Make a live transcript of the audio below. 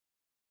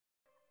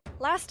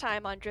Last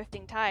time on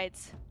Drifting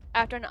Tides,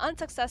 after an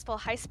unsuccessful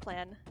heist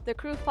plan, the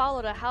crew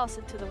followed a house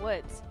into the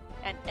woods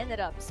and ended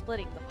up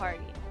splitting the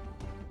party.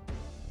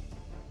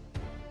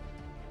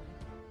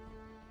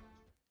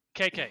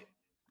 KK.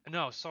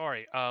 No,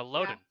 sorry.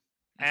 Loden.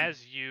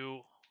 As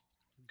you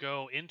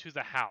go into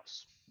the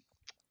house,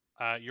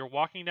 you're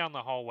walking down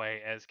the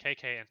hallway as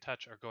KK and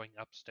Touch are going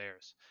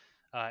upstairs.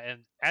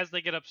 And as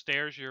they get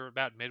upstairs, you're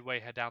about midway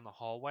head down the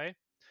hallway.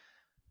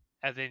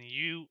 And then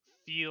you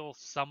feel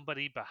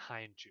somebody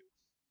behind you.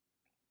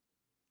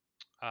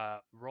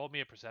 Roll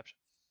me a perception.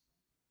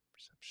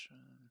 Perception.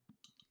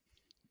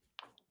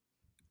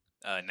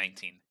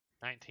 19.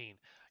 19.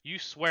 You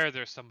swear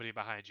there's somebody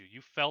behind you.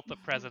 You felt the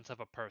presence of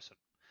a person.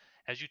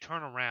 As you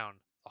turn around,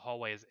 the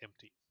hallway is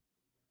empty.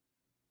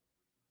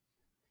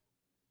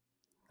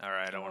 All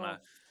right,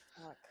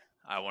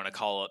 I want to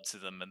call up to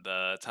them in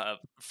the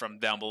top from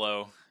down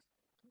below.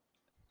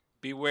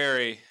 Be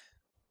wary.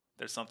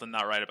 There's something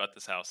not right about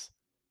this house.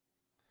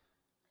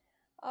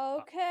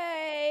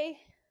 Okay.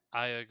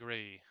 I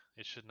agree.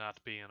 It should not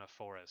be in a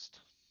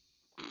forest.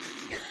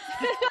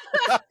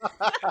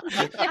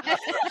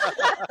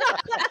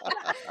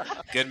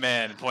 Good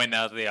man, pointing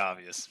out the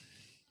obvious.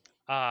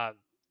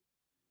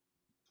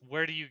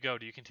 Where do you go?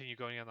 Do you continue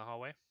going down the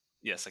hallway?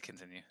 Yes, I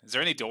continue. Is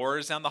there any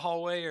doors down the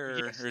hallway,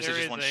 or Yes, is it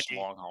just one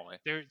long hallway?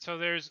 So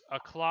there's a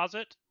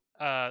closet.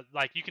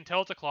 Like you can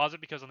tell it's a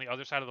closet because on the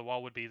other side of the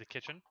wall would be the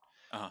kitchen.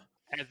 Uh-huh.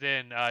 And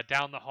then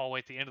down the hallway,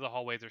 at the end of the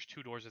hallway, there's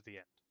two doors at the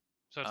end.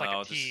 So it's like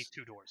a T,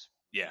 two doors.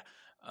 Yeah.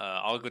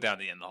 I'll go down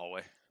to the end of the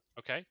hallway.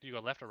 Okay. Do you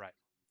go left or right?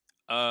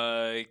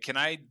 Can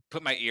I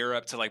put my ear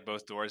up to like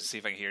both doors to see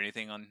if I can hear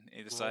anything on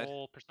either side?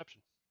 Roll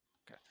perception.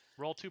 Okay.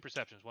 Roll 2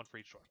 perceptions, one for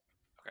each door.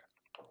 Okay.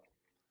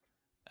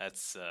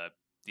 That's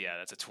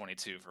a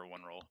 22 for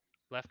one roll.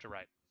 Left or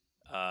right?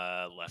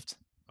 Left.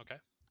 Okay.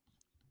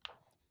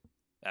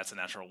 That's a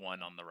natural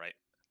 1 on the right.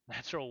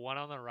 Natural 1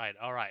 on the right.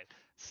 All right.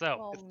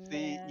 So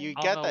you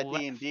get that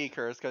D&D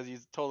curse because you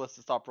told us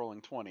to stop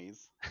rolling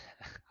 20s.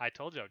 I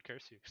told you I would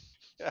curse you.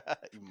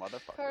 You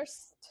motherfucker.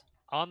 Cursed.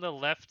 On the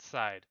left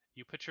side,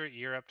 you put your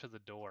ear up to the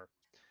door,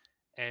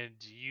 and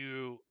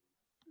you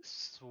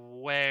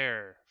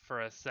swear for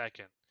a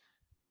second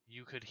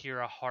you could hear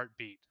a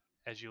heartbeat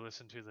as you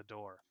listen to the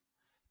door.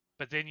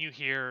 But then you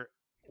hear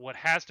what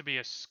has to be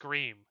a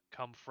scream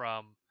come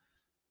from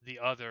the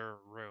other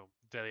room,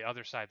 the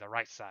other side, the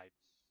right side.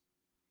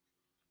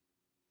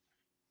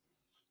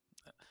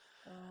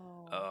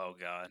 Oh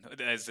God!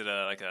 Is it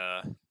like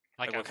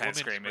what kind of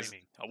scream? Is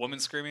a woman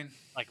screaming?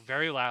 Like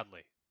very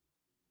loudly.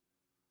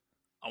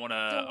 I want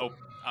to.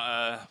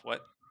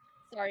 What?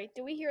 Sorry,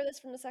 do we hear this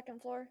from the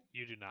second floor?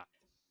 You do not.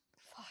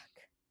 Fuck.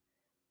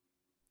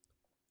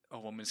 A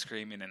woman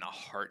screaming and a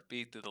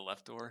heartbeat through the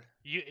left door?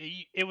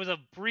 It was a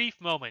brief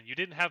moment. You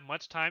didn't have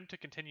much time to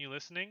continue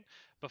listening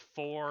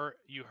before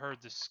you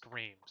heard the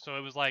scream. So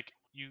it was like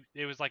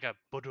a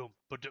ba-doom,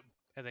 ba-doom,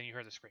 and then you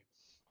heard the scream.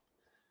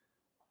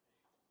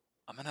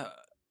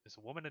 Is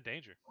a woman in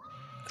danger?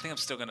 I think I'm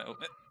still gonna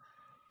open it.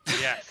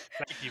 Yes,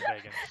 thank you,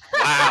 Megan.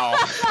 Wow.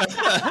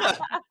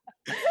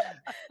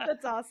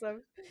 That's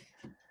awesome.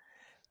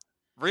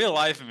 Real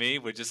life me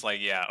would just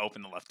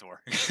open the left door.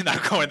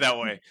 Not going that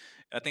way.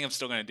 I think I'm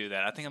still going to do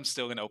that. I think I'm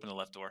still going to open the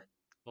left door.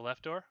 The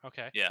left door?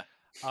 Okay. Yeah.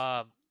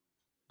 The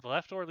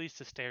left door leads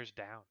to stairs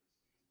down.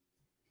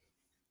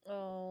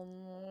 Oh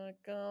my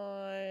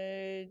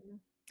god.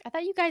 I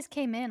thought you guys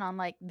came in on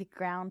like the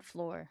ground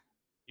floor.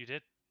 You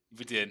did?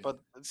 We did.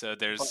 So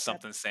there's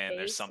something saying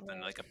there's something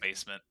like a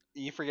basement.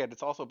 You forget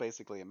it's also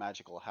basically a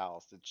magical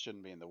house. It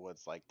shouldn't be in the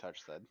woods like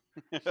Touch said.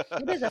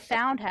 It is a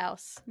found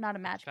house, not a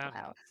magical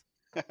house.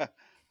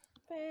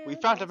 We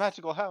found a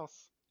magical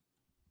house.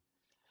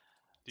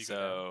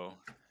 So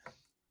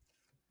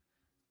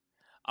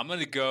I'm going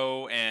to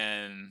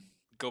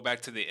go back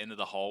to the end of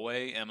the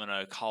hallway. I'm going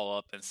to call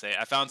up and say,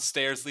 I found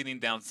stairs leading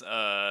down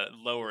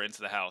lower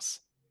into the house.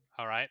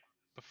 All right.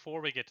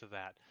 Before we get to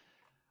that,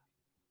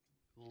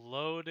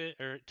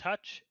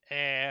 Touch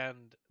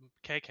and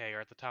KK are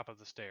at the top of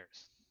the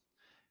stairs.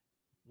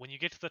 When you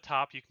get to the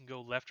top, you can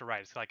go left or right.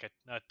 It's like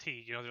a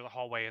T. There's a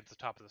hallway at the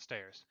top of the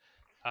stairs.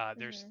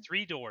 There's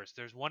 3 doors.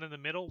 There's one in the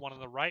middle, one on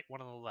the right, one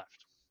on the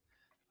left.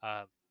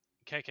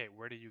 KK,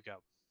 where do you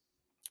go?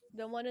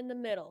 The one in the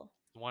middle.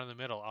 The one in the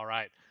middle. All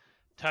right.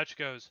 Touch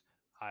goes,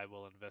 I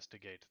will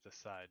investigate the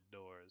side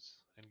doors,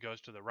 and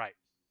goes to the right.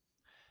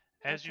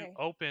 As you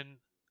open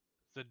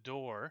the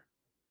door,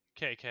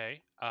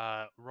 KK,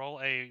 roll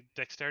a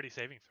dexterity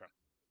saving throw.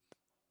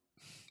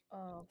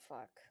 Oh,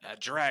 fuck. A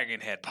dragon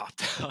head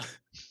popped out.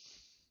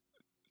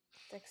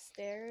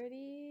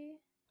 Dexterity?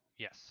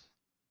 Yes.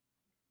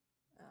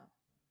 Oh.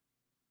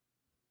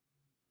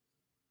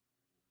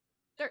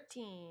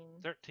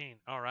 13. 13.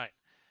 All right.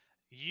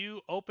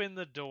 You open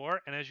the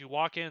door, and as you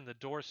walk in, the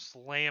door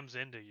slams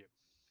into you.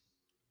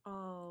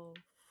 Oh,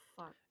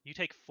 fuck. You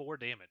take 4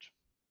 damage.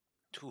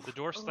 Oof. The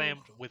door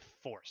slammed with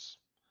force.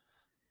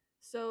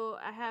 So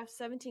I have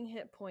 17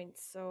 hit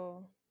points,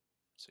 so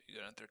you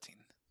go down 13.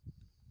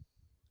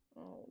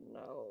 Oh,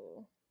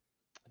 no.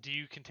 Do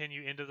you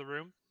continue into the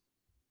room?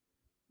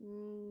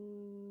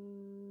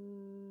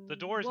 The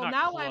door is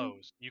not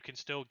closed. You can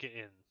still get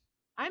in.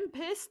 I'm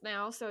pissed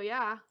now, so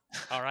yeah.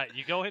 All right,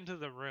 you go into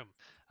the room.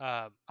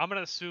 I'm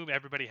gonna assume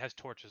everybody has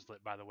torches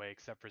lit, by the way,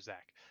 except for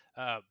Zach.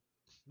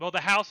 Well,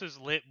 the house is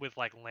lit with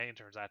like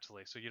lanterns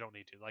actually, so you don't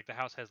need to. Like the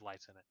house has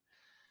lights in it.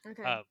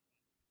 Okay.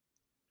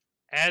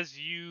 As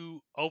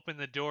you open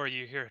the door,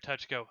 you hear a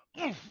touch go,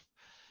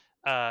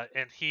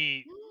 and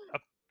he,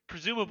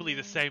 presumably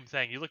the same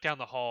thing. You look down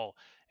the hall,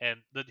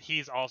 and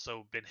he's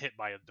also been hit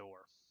by a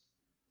door.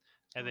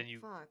 And then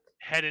you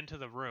head into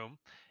the room,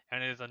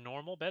 and it is a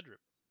normal bedroom.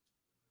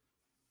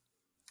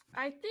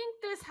 I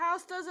think this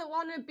house doesn't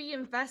want to be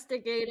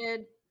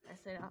investigated. I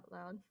say it out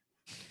loud.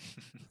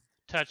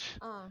 Touch.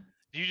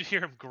 You just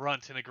hear him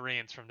grunt in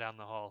agreement from down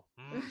the hall.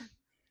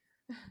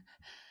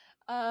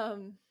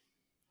 Can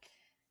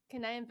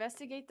I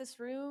investigate this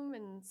room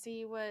and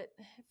see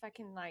if I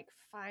can like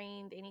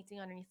find anything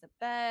underneath the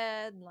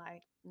bed,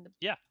 like roll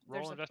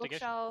there's a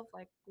investigation. bookshelf,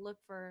 like look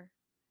for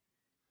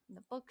in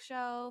the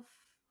bookshelf.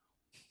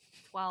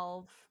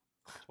 12.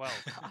 All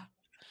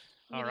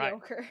right.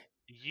 Mediocre.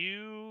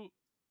 You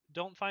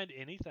don't find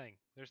anything.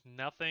 There's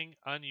nothing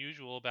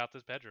unusual about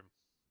this bedroom.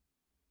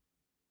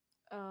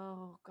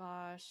 Oh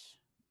gosh.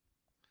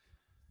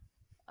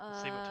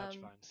 Let's see what Touch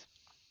finds.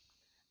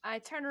 I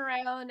turn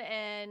around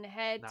and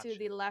head to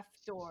the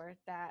left door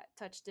that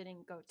Touch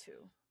didn't go to.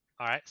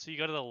 All right, so you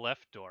go to the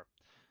left door.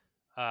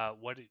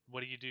 What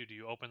do you do? Do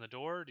you open the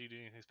door? Do you do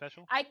anything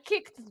special? I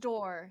kick the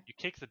door. You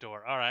kick the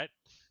door. All right.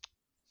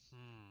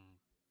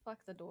 Fuck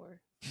the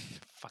door.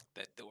 Fuck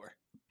that door.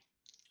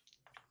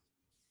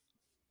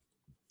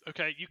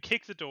 Okay, you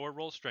kick the door.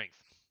 Roll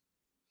strength.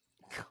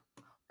 Oh,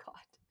 God.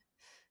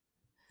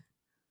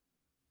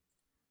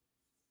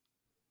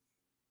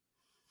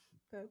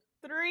 The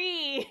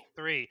 3.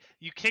 3.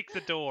 You kick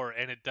the door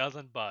and it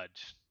doesn't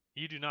budge.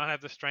 You do not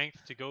have the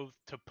strength to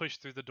push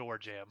through the door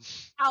jam.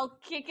 I'll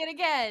kick it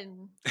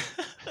again.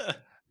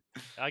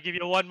 I'll give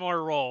you one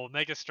more roll.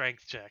 Make a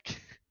strength check.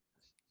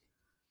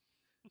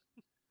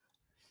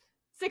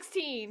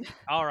 16.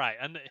 All right,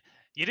 and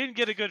you didn't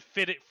get a good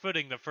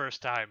footing the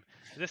first time.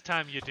 This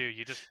time you do.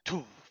 You just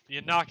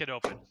you knock it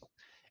open,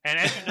 and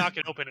as you knock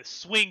it open, it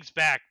swings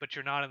back, but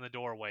you're not in the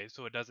doorway,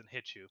 so it doesn't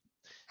hit you.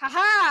 Ha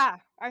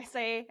ha! I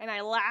say, and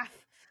I laugh.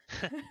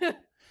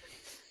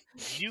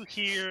 You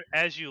hear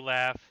as you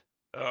laugh.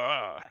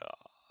 I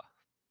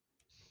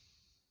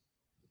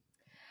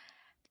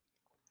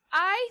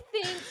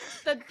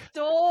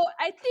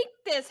think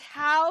this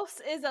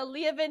house is a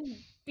living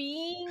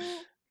being.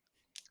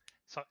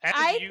 So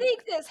I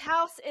think this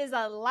house is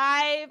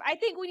alive. I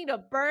think we need to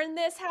burn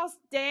this house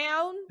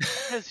down.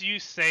 As you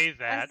say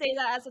that. I say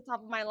that at the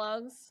top of my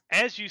lungs.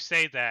 As you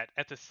say that,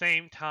 at the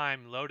same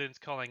time, Lodin's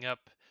calling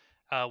up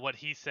what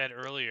he said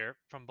earlier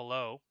from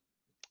below.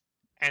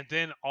 And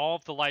then all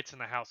of the lights in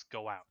the house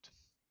go out.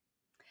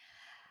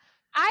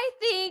 I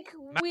think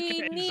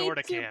we and need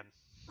Zordacan.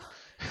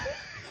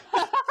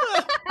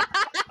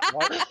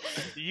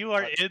 You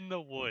are in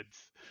the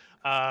woods.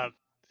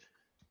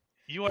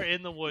 You are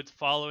in the woods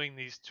following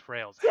these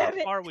trails. How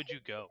far would you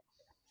go?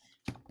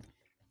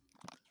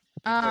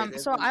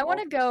 So I want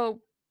to go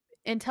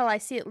until I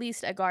see at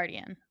least a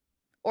guardian.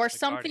 Or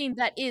something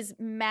that is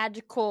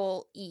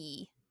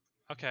magical-y.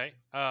 Okay.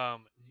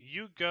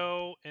 You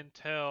go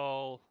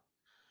until...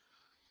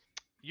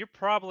 You're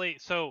probably...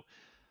 So,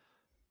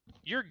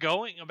 you're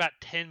going about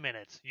 10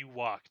 minutes. You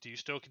walk. Do you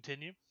still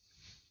continue?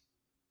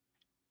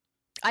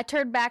 I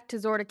turn back to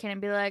Zordacan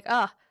and be like,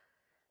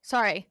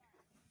 sorry.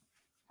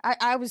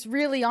 I was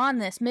really on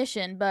this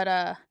mission,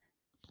 but,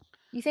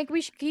 you think we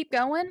should keep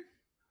going?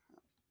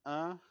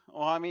 Well,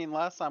 I mean,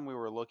 last time we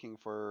were looking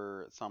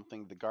for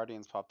something, the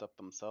Guardians popped up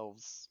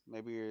themselves.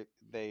 Maybe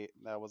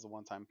that was a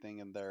one-time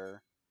thing and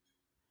they're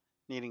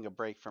needing a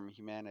break from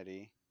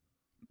humanity.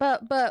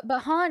 But,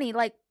 honey,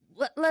 like,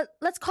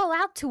 let's call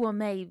out to him,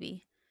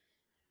 maybe.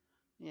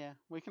 Yeah,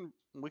 we can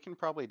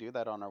probably do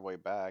that on our way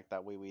back.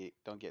 That way we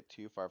don't get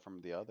too far from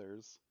the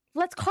others.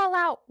 Let's call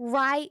out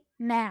right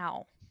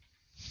now.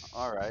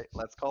 All right,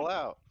 let's call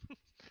out.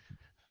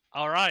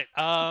 All right.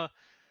 I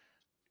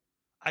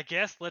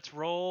guess let's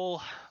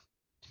roll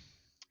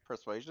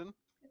persuasion.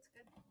 That's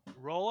good.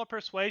 Roll a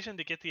persuasion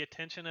to get the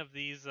attention of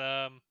these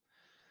guardians.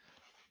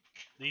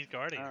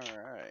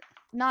 All right.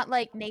 Not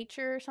like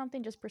nature or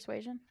something, just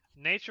persuasion.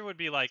 Nature would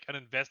be like an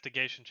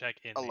investigation check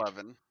in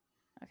 11. Nature.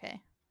 Okay.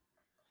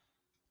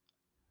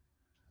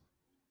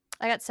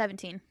 I got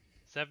 17.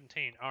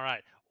 17. All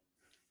right.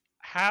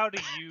 How do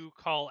you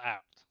call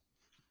out?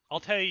 I'll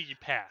tell you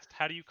passed.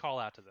 How do you call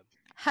out to them?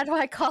 How do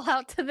I call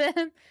out to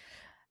them?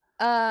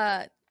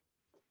 I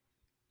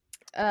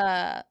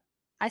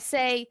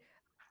say,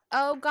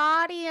 "Oh,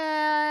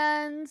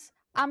 guardians,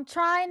 I'm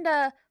trying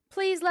to,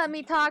 please let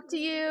me talk to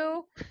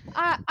you.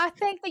 I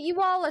think that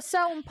you all are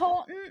so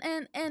important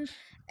and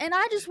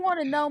I just want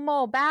to know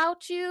more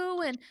about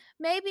you and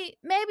maybe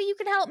you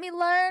can help me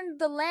learn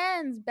the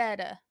lands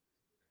better."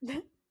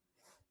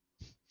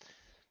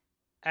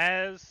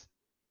 As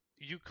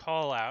you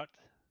call out,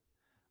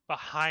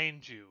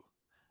 behind you,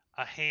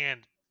 a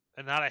hand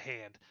not a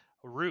hand,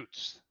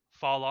 roots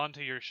fall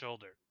onto your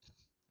shoulder.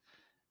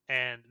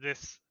 And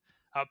this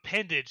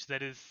appendage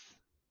that is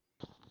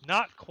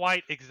not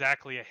quite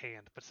exactly a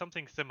hand, but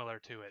something similar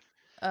to it.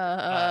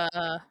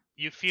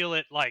 You feel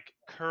it like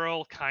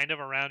curl kind of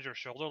around your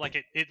shoulder, like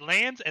it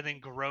lands and then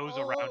grows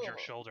around your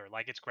shoulder,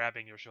 like it's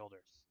grabbing your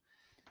shoulder.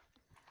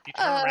 You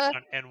turn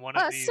around and one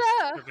of these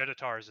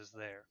servitors is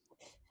there.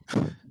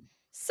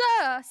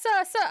 Sir,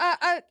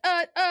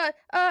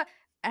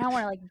 and I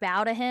want to like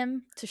bow to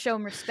him to show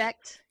him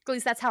respect. At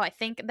least that's how I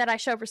think that I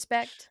show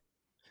respect.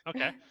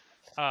 Okay.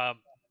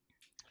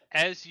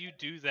 As you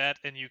do that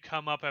and you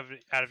come up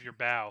out of your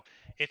bow,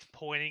 it's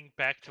pointing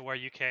back to where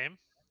you came.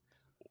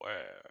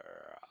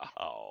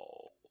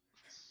 Warehouse.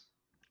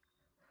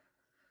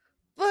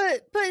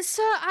 But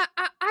sir,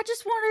 I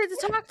just wanted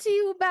to talk to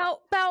you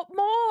about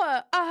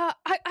more.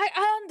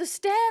 I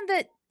understand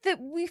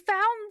that we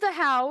found the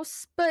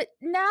house, but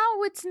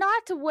now it's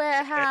not a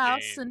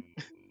warehouse.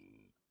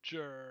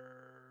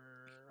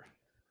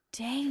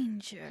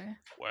 Danger.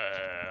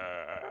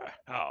 Warehouse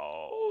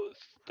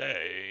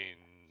danger.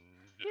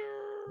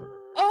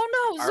 Oh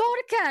no,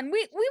 Zordican,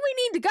 we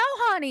need to go,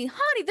 honey.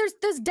 Honey,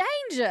 there's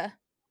danger.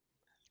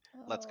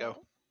 Let's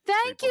go.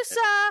 Thank you,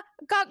 sir.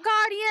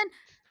 Guardian.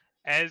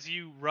 As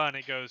you run,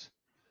 it goes,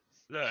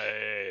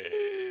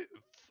 save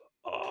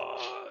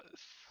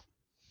us.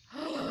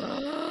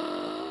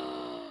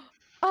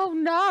 Oh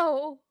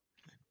no.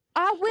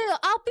 I will.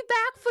 I'll be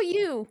back for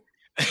you.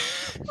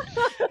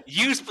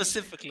 You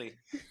specifically.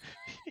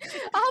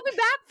 I'll be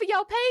back for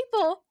your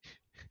people.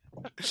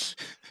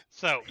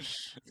 So,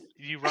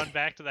 you run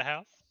back to the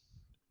house?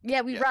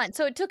 Yeah, we run.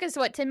 So it took us,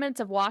 10 minutes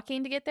of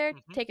walking to get there?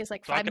 Mm-hmm. Take us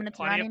like so 5 minutes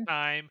plenty running? Of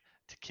time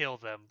to kill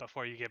them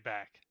before you get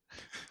back.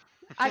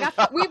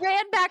 We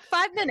ran back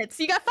 5 minutes.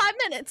 You got 5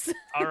 minutes.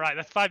 All right,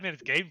 that's 5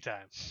 minutes game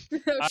time.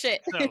 Oh,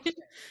 shit.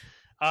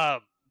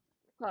 Fuck.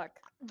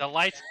 The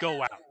lights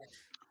go out.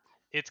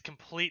 It's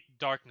complete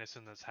darkness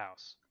in this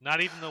house.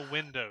 Not even the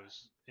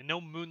windows. And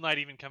no moonlight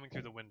even coming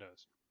through the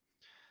windows.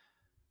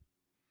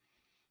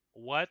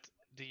 What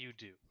do you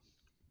do?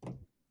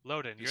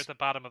 Loden, you're at the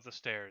bottom of the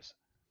stairs.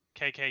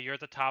 KK, you're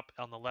at the top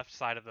on the left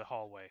side of the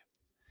hallway.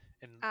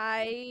 And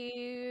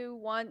I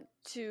want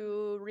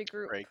to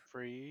regroup Break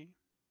free.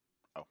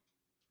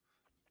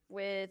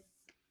 with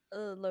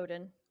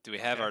Loden. Do we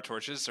have our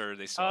torches, or are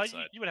they still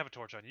outside? You would have a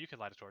torch on you. You can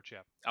light a torch, yeah.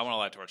 I want to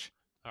light a torch.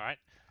 All right.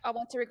 I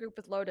want to regroup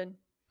with Loden.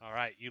 All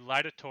right. You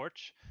light a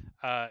torch.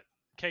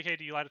 KK,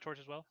 do you light a torch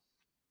as well?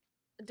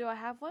 Do I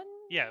have one?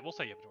 Yeah, we'll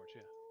say you have a torch,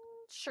 yeah.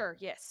 Sure,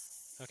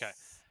 yes. Okay.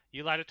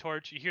 You light a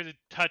torch. You hear the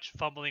touch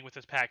fumbling with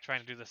his pack,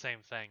 trying to do the same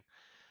thing.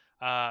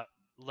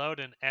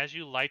 Loden, as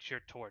you light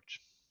your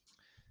torch,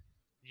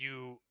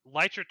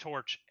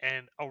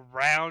 and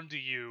around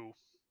you,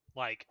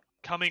 like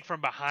coming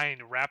from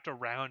behind, wrapped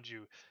around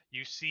you,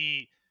 you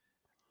see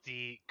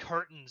the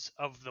curtains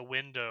of the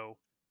window,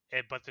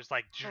 but there's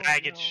like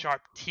jagged,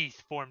 sharp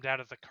teeth formed out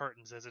of the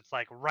curtains as it's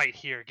like right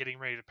here, getting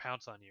ready to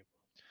pounce on you.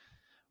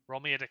 Roll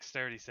me a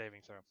dexterity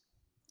saving throw.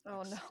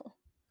 Oh no.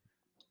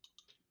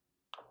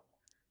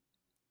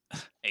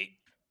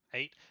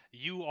 8.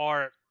 You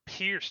are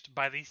pierced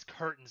by these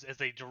curtains as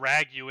they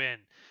drag you in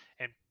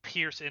and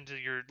pierce into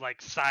your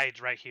like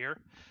sides right here,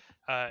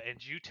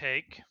 and you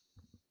take.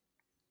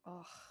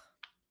 Oh.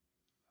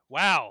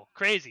 Wow,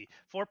 crazy!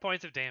 4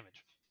 points of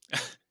damage.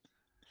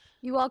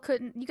 You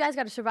guys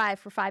got to survive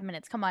for 5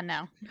 minutes. Come on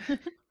now.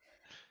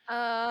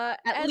 As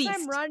least.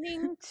 I'm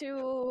running to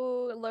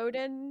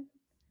Loden.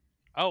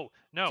 Oh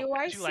no! Do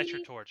I as you light your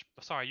see- torch.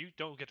 Sorry, you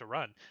don't get to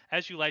run.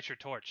 As you light your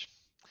torch,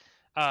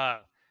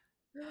 the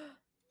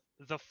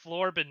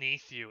floor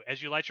beneath you,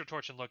 as you light your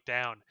torch and look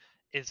down,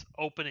 is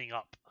opening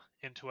up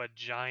into a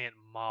giant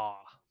maw.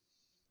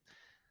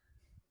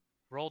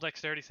 Roll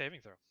dexterity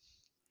saving throw.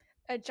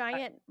 A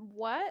giant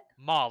what?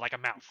 Maw, like a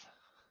mouth.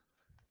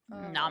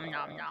 Nom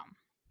nom nom.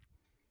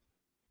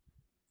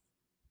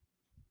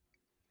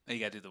 You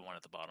gotta do the one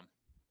at the bottom.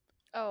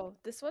 Oh,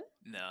 this one?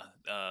 No,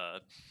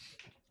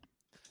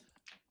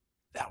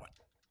 that one.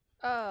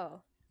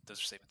 Oh. Those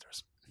are saving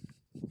throws.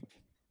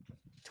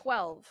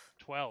 12.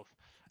 12.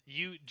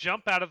 You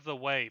jump out of the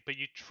way, but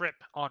you trip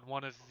on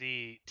one of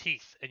the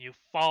teeth, and you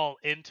fall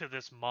into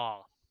this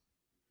maw.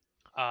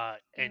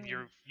 And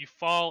you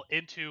fall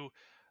into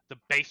the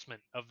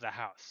basement of the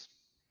house.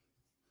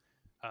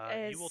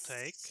 You will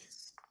take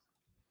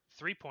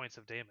 3 points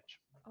of damage.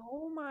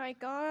 Oh my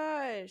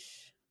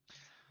gosh.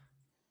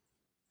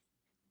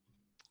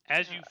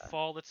 As you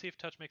fall, let's see if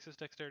Touch makes his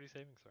dexterity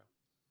saving throw.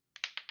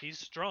 He's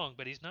strong,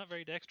 but he's not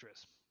very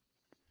dexterous.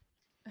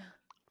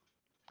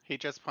 He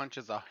just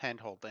punches a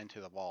handhold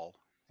into the wall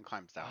and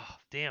climbs down. Oh,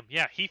 damn.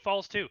 Yeah, he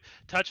falls too.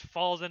 Touch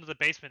falls into the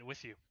basement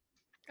with you.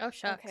 Oh,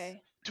 shucks.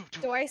 Okay.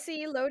 Do I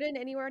see Loden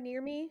anywhere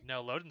near me?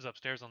 No, Loden's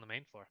upstairs on the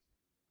main floor.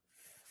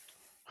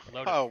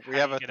 Loden, Oh, we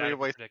how have do you a get out of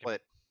three-way this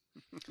predicament?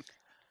 split.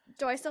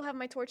 Do I still have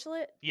my torch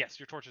lit? Yes,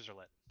 your torches are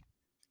lit.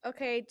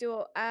 Okay,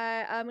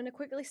 I'm gonna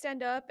quickly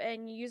stand up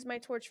and use my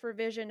torch for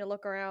vision to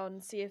look around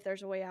and see if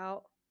there's a way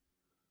out.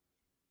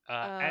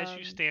 As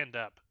you stand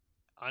up,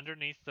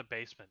 underneath the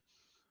basement,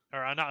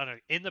 or not under,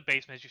 in the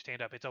basement as you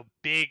stand up. It's a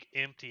big,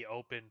 empty,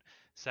 open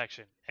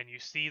section, and you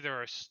see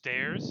there are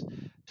stairs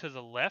to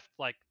the left,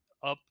 like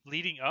up,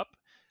 leading up.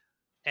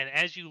 And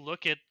as you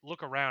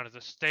look around, as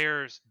the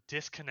stairs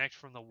disconnect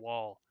from the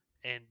wall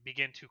and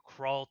begin to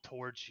crawl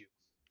towards you.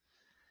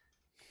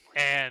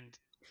 And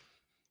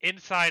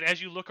inside,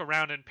 as you look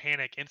around in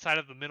panic, inside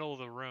of the middle of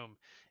the room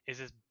is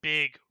this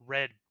big,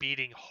 red,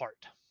 beating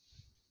heart.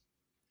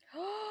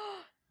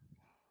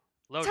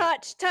 Loaded.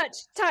 Touch.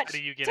 How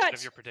do you get out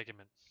of your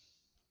predicament?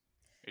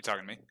 Are you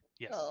talking to me?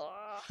 Yes.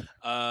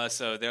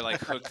 So they're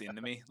like hooked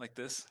into me like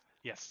this?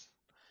 Yes.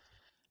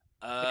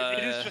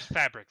 It is just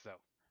fabric, though.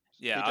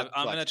 Yeah,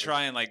 I'm gonna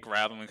try and like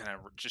grab them and kind of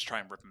just try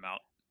and rip them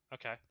out.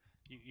 Okay.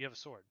 You have a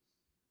sword.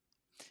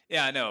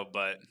 Yeah, I know,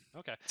 but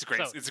okay, it's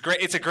great. So, it's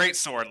a great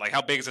sword. Like,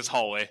 how big is this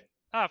hallway?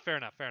 Fair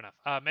enough.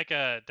 Make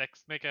a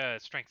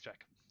strength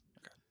check.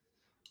 Okay.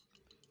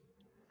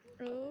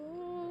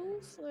 Oh,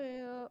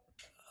 slap.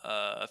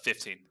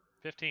 15.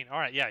 15. All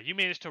right. Yeah, you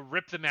managed to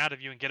rip them out of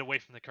you and get away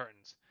from the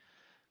curtains.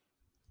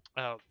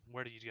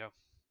 Where did you go?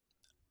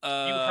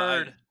 You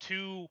heard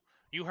two.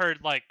 You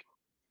heard like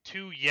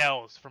two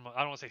yells from. I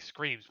don't want to say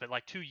screams, but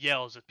like two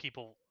yells of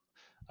people.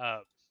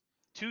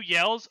 Two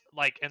yells,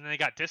 like, and then they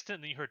got distant,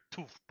 and then you heard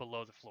toof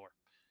below the floor.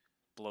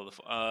 Below the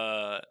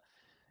floor.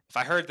 If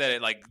I heard that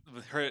it like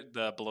heard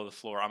the below the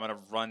floor, I'm gonna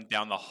run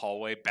down the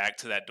hallway back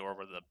to that door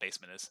where the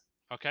basement is.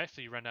 Okay,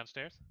 so you run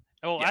downstairs.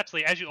 Oh, Yeah.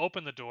 Actually, as you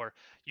open the door,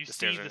 you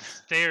see the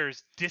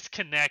stairs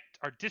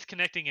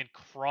disconnecting and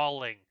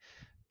crawling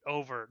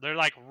over. They're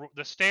like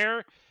the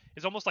stair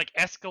is almost like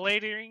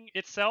escalating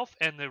itself,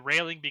 and the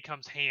railing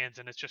becomes hands,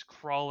 and it's just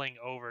crawling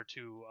over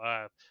to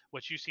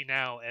what you see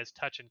now as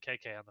Touch and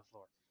KK on the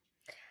floor.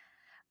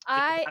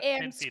 I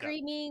am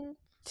screaming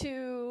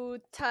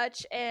to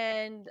Touch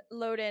and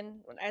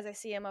Loden as I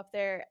see him up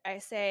there. I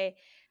say,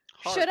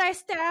 heart. Should I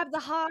stab the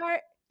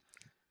heart?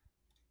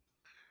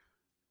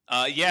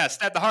 Yeah,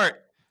 stab the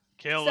heart.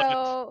 Kill it.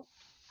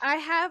 I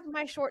have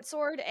my short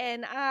sword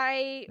and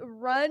I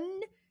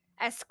run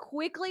as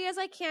quickly as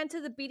I can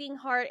to the beating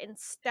heart and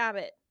stab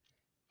it.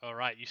 All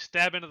right, you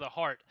stab into the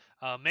heart.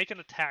 Make an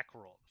attack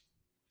roll.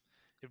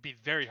 It would be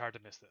very hard to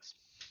miss this.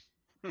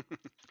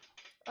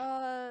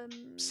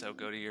 So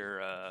go to your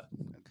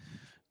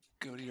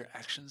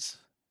actions.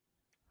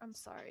 I'm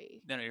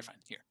sorry. No, you're fine.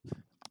 Here.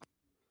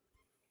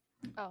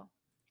 Oh.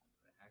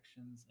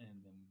 Actions,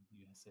 and then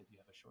you said you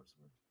have a short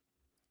sword.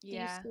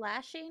 Yeah. Do you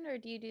slashing or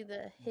do you do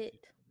the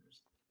hit?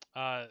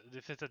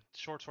 If it's a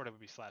short sword, it would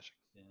be slashing.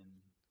 Then.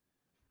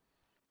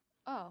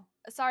 Oh,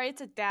 sorry,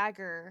 it's a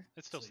dagger.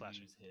 It's still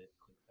slashing. You just hit,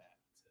 click back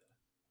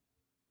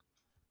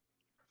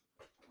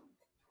to...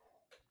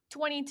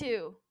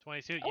 22.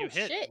 22. You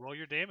hit. Shit. Roll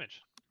your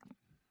damage.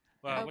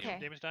 Okay. What's your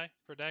damage die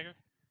for a dagger?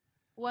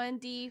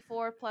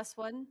 1d4 plus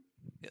 1.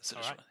 Yeah, so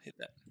just hit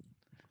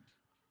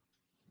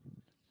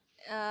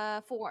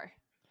that. 4.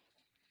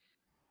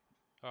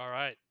 All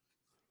right.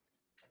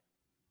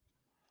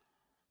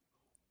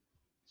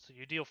 So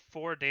you deal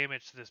 4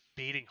 damage to this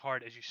beating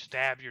heart as you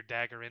stab your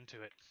dagger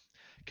into it,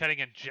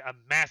 cutting a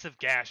massive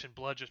gash, and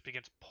blood just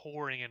begins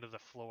pouring into the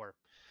floor.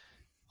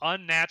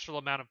 Unnatural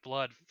amount of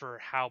blood for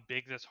how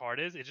big this heart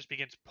is. It just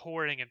begins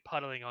pouring and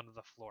puddling onto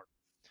the floor.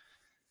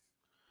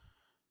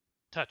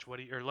 Touch,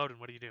 Loden,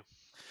 what do you do?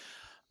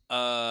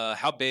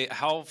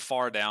 How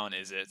far down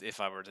is it if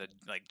I were to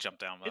like jump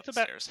down up the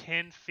stairs? It's about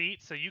 10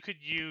 feet, so you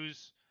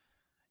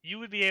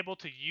would be able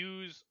to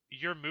use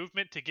your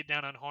movement to get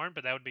down unharmed,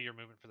 but that would be your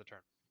movement for the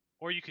turn.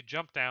 Or you could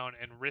jump down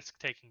and risk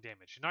taking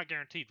damage. You're not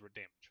guaranteed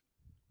damage.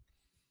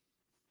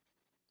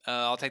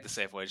 I'll take the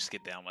safe way. Just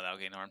get down without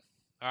getting harmed.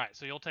 All right,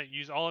 so you'll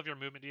use all of your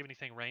movement. Do you have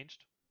anything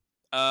ranged?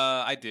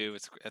 I do.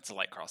 It's a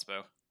light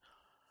crossbow.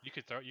 You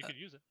could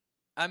use it.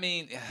 I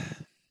mean,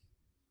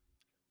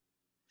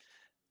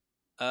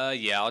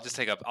 yeah. I'll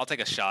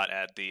take a shot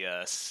at the.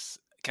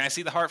 Can I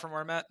see the heart from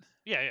where I'm at?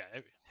 Yeah.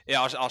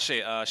 Yeah, I'll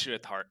shoot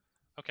at the heart.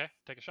 Okay,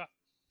 take a shot.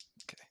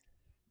 Okay.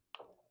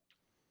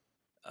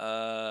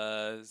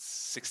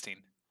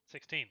 16.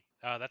 16.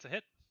 That's a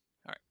hit.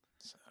 All right.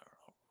 So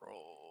I'll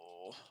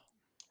roll.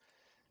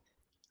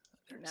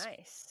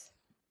 Nice.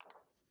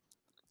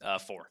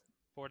 4.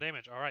 4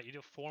 damage. All right, you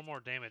do 4 more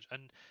damage,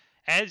 and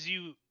as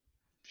you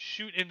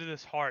shoot into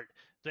this heart,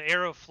 the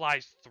arrow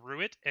flies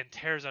through it and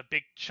tears a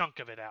big chunk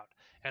of it out,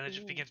 and it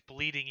just begins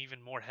bleeding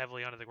even more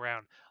heavily onto the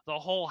ground. The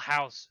whole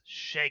house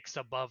shakes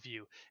above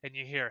you, and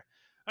you hear.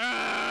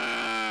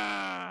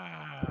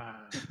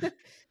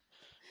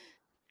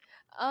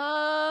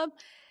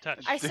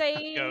 Touch. I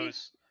say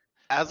goes.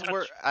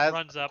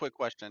 Runs up. Quick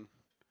question.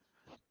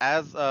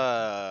 As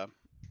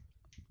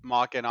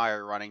Mock and I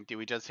are running, do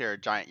we just hear a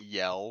giant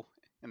yell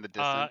in the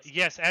distance?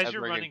 Yes, as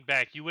you're running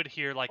back, you would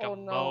hear like a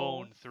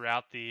moan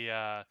throughout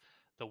the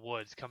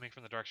woods coming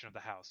from the direction of the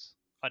house.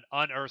 An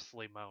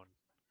unearthly moan.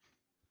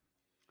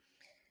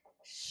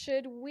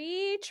 Should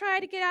we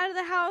try to get out of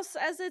the house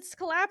as it's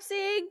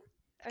collapsing?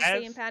 I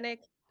say in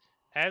panic.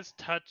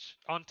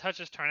 On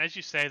Touch's turn, as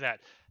you say that,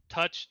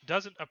 Touch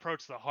doesn't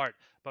approach the heart,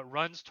 but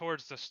runs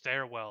towards the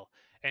stairwell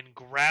and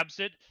grabs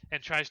it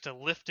and tries to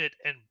lift it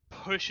and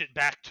push it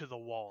back to the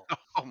wall.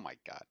 Oh my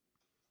god.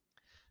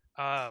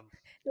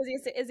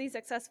 Is he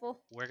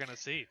successful? We're gonna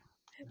see.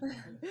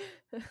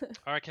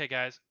 Okay,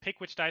 guys, pick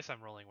which dice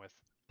I'm rolling with: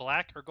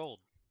 black or gold.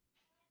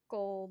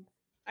 Gold.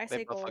 I They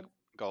say both gold. look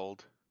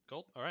gold.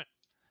 Gold. All right.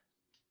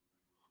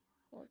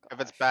 Oh,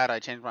 If it's gosh. bad, I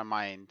change my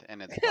mind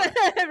and it's black.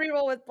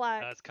 Reroll with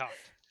black. That's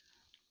cocked.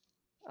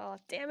 Oh,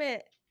 damn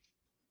it.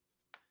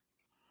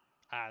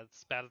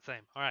 It's about the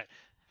same. All right.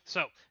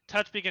 So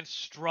Touch begins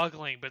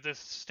struggling, but this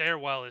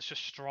stairwell is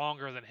just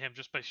stronger than him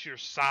just by sheer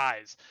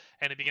size,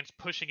 and it begins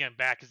pushing him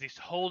back as he's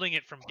holding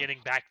it from getting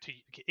back to.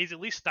 He's at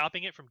least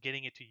stopping it from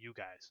getting it to you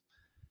guys.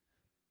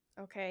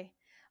 Okay.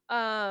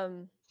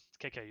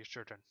 KK, it's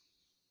your turn.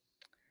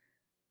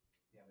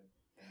 You have a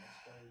damage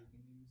spell you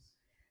can use.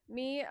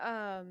 Me,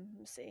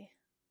 let's see.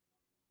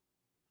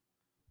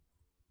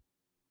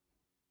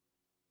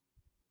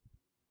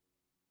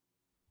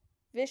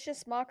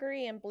 Vicious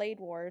Mockery and Blade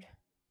Ward.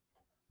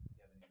 You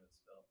have any other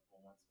spells?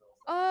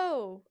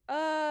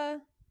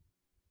 Oh,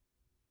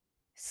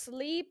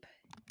 Sleep,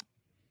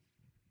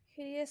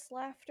 Hideous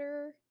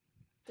Laughter,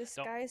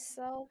 Disguise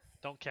Self,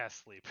 Don't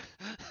cast Sleep.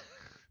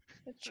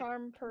 the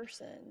Charm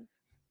Person.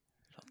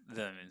 That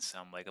doesn't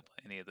sound like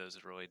any of those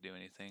would really do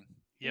anything.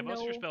 Yeah, most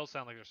of your No. spells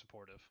sound like they're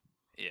supportive.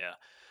 Yeah.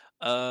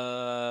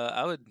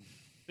 I would.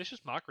 Vicious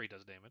Mockery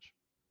does damage.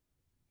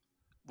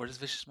 What does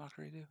Vicious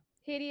Mockery do?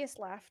 Hideous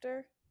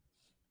Laughter.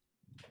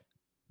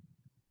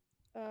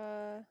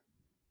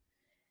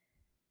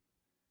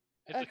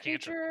 It's a cantrip.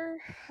 Creature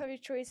of your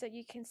choice that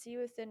you can see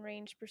within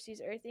range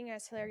perceives everything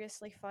as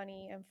hilariously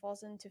funny and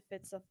falls into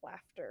fits of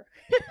laughter.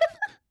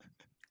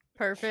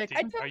 Perfect.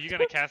 Are you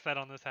going to cast that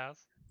on this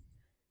house?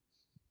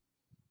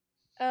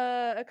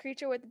 A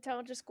creature with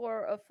intelligence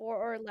score of 4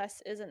 or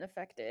less isn't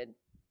affected.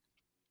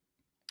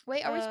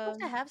 Wait, are we supposed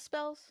to have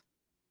spells?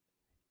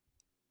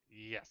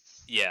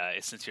 Yes. Yeah,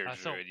 since you're a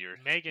So,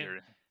 druid,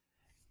 Megan,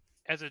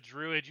 as a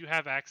druid, you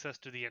have access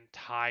to the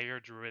entire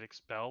druidic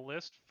spell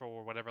list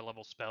for whatever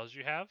level spells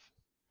you have.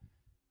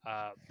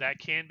 That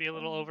can be a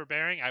little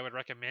overbearing. I would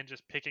recommend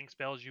just picking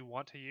spells you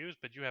want to use,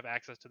 but you have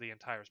access to the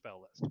entire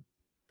spell list.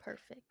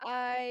 Perfect.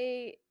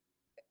 I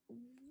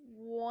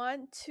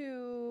want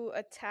to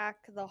attack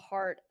the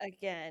heart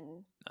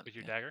again. With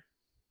your dagger?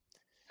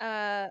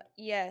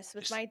 Yes,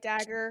 with my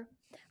dagger.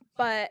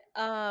 But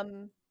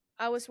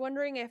I was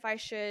wondering if I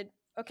should.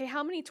 Okay,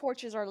 how many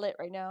torches are lit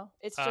right now?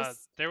 It's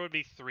just there would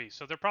be 3,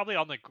 so they're probably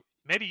on the.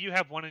 Maybe you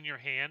have one in your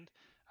hand,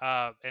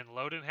 and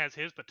Loden has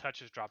his, but Touch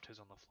has dropped his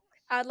on the floor.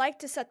 I'd like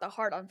to set the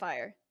heart on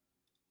fire.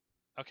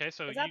 Okay,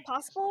 so is that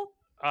possible?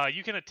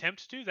 You can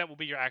attempt to. That will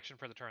be your action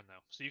for the turn,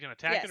 though. So you can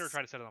attack it or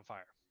try to set it on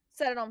fire.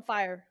 Set it on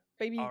fire,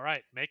 baby. All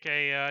right, make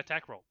a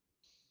attack roll.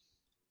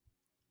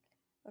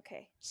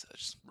 Okay. So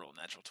just roll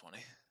natural 20,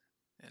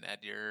 and add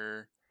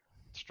your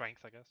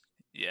strength, I guess.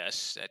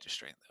 Yes, add your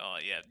strength. Oh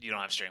yeah, you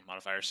don't have strength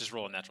modifiers. Just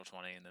roll a natural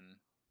 20, and then.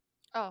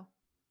 Oh.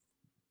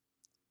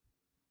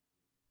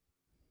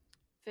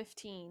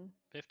 15.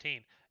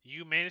 15.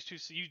 You manage to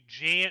you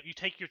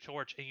take your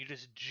torch and you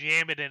just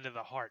jam it into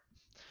the heart.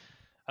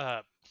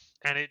 And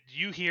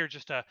you hear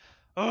just a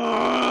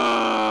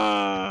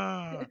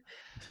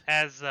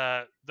as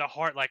the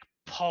heart like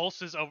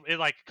pulses over. It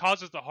like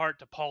causes the heart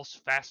to pulse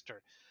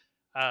faster.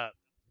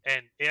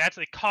 And it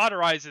actually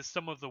cauterizes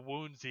some of the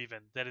wounds even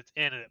that it's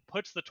in, and it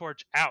puts the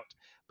torch out.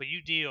 But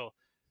you deal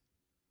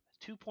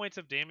 2 points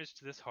of damage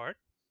to this heart.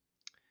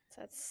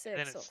 So that's 6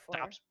 then it so stops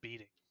far.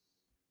 beating.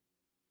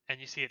 And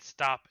you see it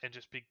stop and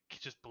just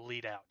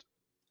bleed out.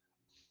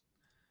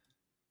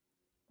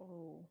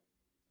 Oh.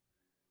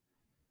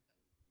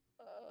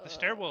 The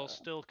stairwell is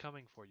still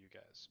coming for you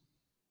guys.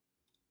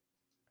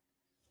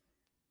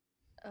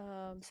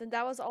 So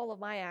that was all of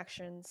my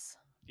actions.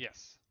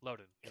 Yes,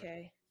 Loden.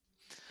 Okay.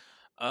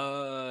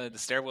 The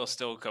stairwell's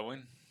still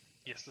going?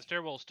 Yes, the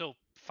stairwell is still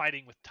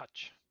fighting with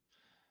Touch.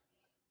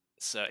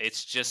 So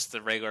it's just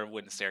the regular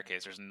wooden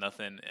staircase. There's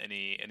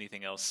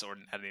anything else out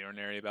of the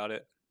ordinary about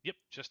it? Yep,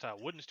 just a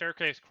wooden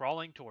staircase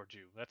crawling towards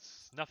you.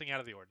 That's nothing out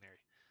of the ordinary.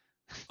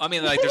 I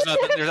mean, like, there's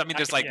nothing.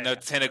 There's like no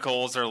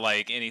tentacles or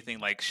like anything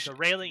like. The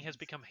railing has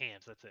become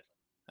hands. That's it.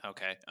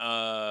 Okay.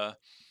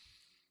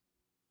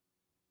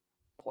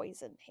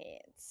 Poison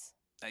hands.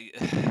 I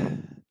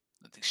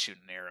don't think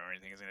shooting an arrow or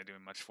anything is gonna do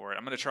much for it.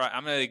 I'm gonna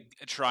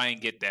try and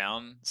get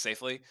down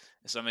safely.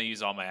 So I'm gonna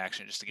use all my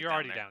action just to get. You're down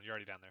already there. down. You're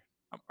already down there.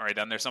 I'm already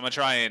down there. So I'm gonna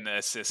try and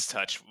assist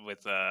Touch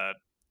with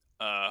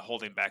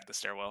holding back the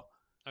stairwell.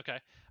 Okay.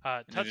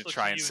 Touch to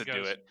try and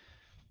subdue it.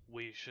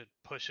 We should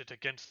push it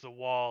against the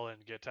wall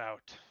and get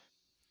out.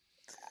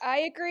 I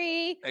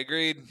agree.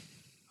 Agreed.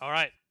 All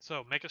right.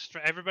 So make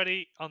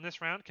everybody on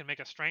this round can make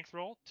a strength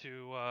roll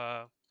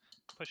to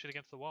push it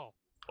against the wall.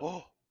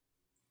 Oh.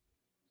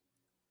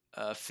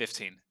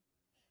 15.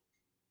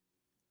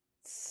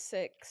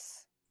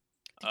 6.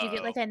 Did you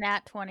get like a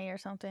nat 20 or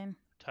something?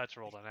 Touch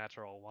rolled a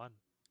natural 1.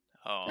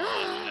 Oh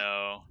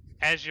no.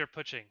 As you're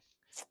pushing,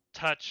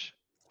 Touch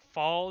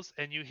falls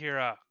and you hear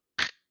a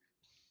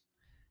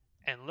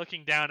and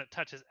looking down at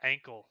Touch's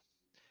ankle,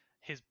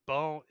 his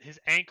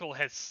ankle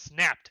has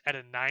snapped at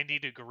a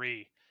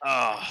 90-degree.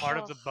 Part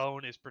of the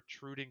bone is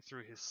protruding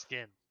through his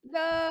skin.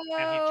 No.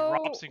 And he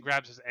drops and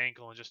grabs his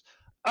ankle and just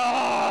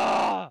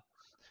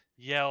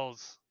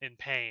yells in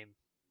pain.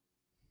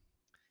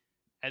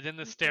 And then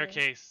the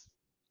staircase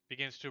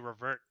begins to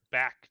revert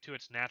back to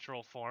its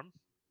natural form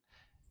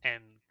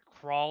and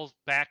crawls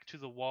back to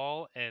the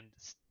wall and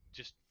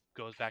just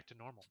goes back to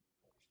normal.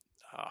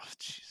 Oh,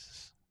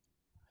 Jesus.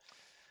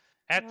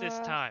 At this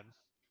time,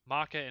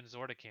 Maka and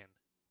Zordakan,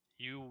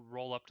 you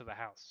roll up to the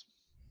house.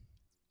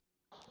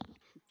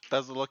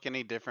 Does it look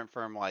any different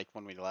from like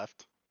when we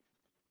left?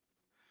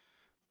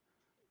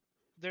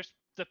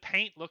 The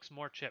paint looks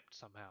more chipped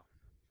somehow.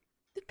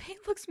 The paint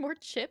looks more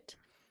chipped.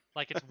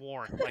 Like it's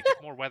worn. Like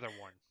it's more weather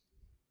worn.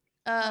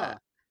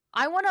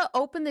 I want to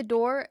open the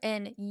door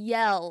and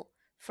yell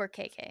for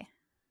KK.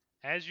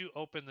 As you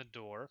open the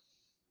door,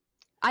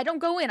 I don't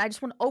go in. I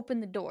just want to open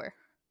the door.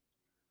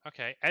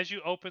 Okay. As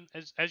you open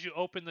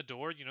the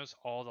door, you notice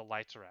all the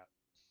lights are out.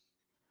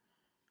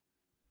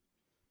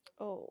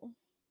 Oh.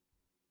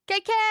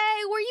 KK,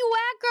 where you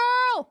at,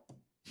 girl?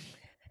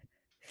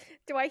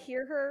 Do I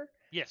hear her?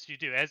 Yes, you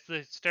do. As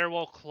the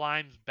stairwell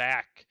climbs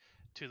back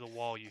to the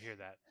wall, you hear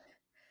that.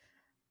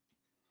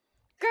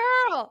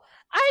 Girl,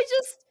 I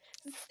just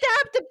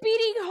stabbed a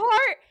beating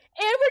heart,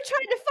 and we're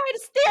trying to find a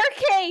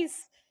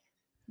staircase.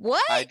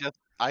 What?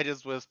 I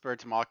just whispered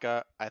to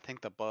Maka, I think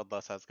the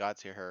bloodlust has got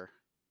to her.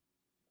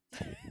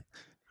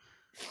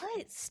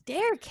 What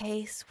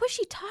staircase? What's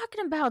she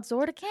talking about,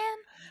 Zordakan?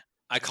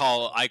 I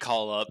call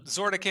up.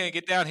 Zordakan,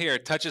 get down here.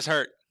 Touch is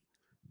hurt.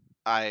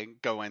 I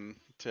go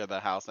into the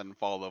house and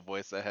follow the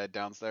voice ahead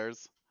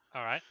downstairs.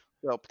 All right.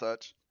 Help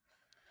touch.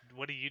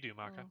 What do you do,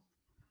 Maka?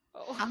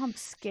 Oh. I'm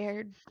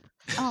scared.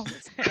 I'm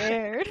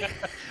scared.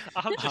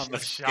 I'm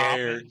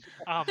scared.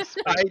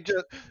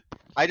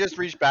 I just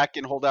reach back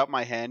and hold out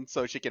my hand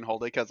so she can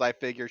hold it because I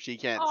figure she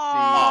can't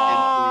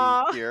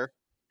see into here.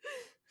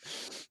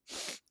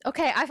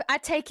 Okay, I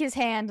take his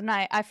hand and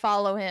I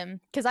follow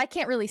him because I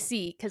can't really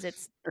see because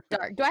it's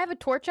dark. Do I have a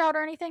torch out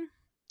or anything?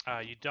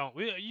 You don't.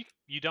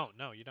 You don't.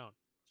 No, you don't.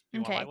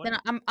 Okay, then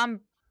I'm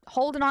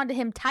holding on to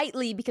him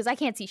tightly because I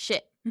can't see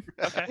shit.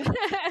 Okay.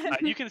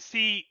 You can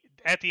see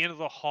at the end of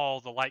the hall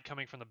the light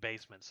coming from the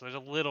basement, so there's a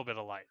little bit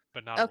of light,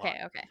 but not a lot.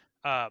 Okay.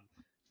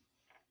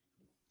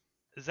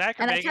 Zach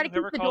or and Megan, I try to keep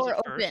whoever the calls door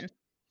it open.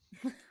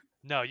 First.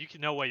 No,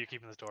 no way you're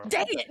keeping this door open.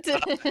 Dang it!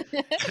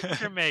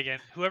 Zach or Megan,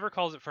 whoever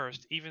calls it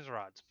first, evens or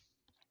odds?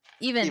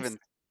 Evens. I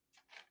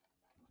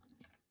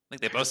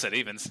think they both said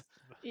evens.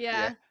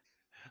 Yeah.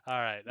 All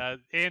right,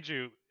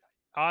 Andrew,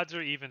 odds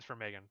or evens for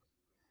Megan?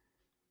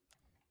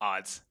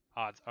 Odds.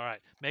 Odds. All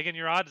right, Megan,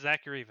 your odds.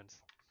 Zach, your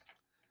evens.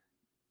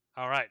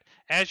 All right.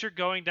 As you're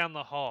going down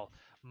the hall,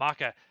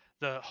 Maka,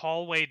 the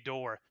hallway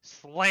door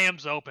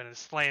slams open and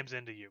slams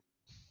into you.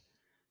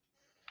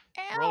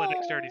 Ow. Roll a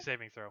dexterity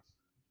saving throw.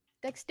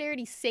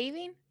 Dexterity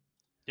saving?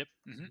 Yep.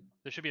 Mm-hmm.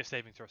 There should be a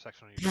saving throw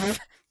section on your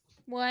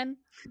One.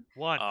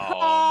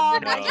 Oh,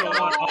 no.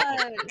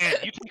 Man,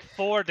 you take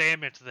 4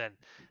 damage then.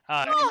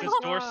 This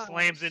door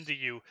slams into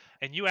you,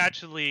 and you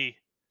actually...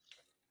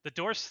 The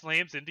door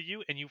slams into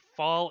you, and you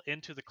fall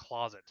into the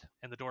closet,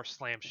 and the door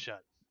slams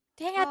shut.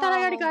 Dang, I thought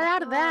I already got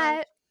out of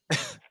that.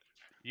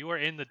 You are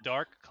in the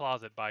dark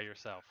closet by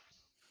yourself.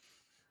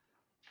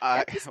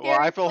 I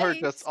feel her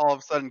just all of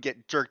a sudden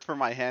get jerked from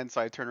my hand,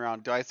 so I turn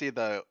around. Do I see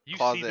the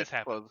closet? You see this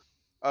happen.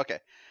 Okay.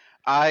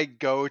 I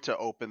go to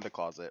open the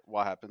closet.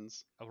 What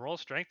happens? A roll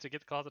strength to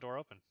get the closet door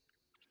open.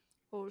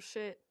 Oh,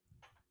 shit.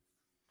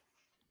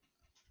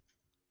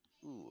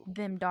 Ooh.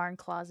 Them darn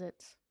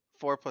closets.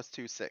 4 +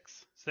 2,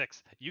 6.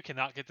 6. You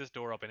cannot get this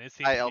door open. It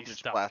seems I to be Eldritch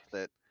stuck. Blast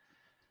it.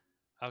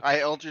 Okay.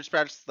 I Eldritch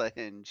Blast the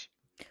hinge.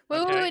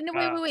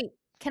 Wait.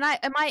 Can I?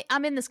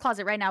 I'm in this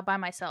closet right now by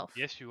myself.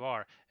 Yes, you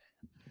are.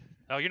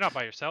 Oh, you're not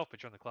by yourself,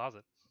 but you're in the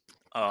closet.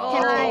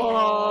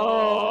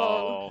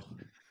 Oh.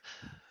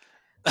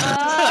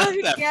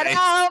 Get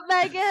out,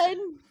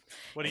 Megan.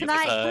 What do you Can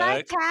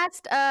I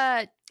cast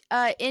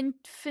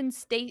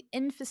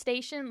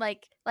infestation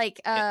like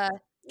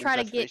try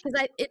to get,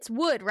 because it's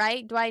wood,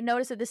 right? Do I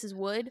notice that this is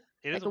wood?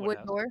 It like is a wood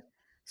door.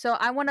 So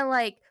I want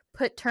to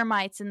put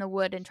termites in the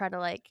wood and try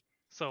to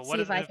So what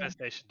does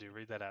infestation do?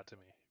 Read that out to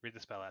me. Read the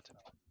spell out to me.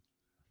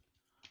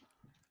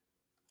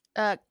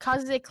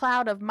 Causes a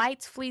cloud of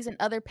mites, fleas, and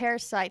other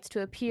parasites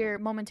to appear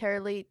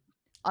momentarily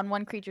on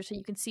one creature, so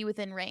you can see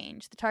within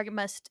range. The target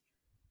must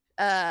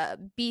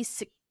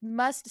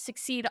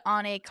succeed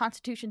on a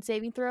Constitution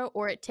saving throw,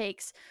 or it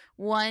takes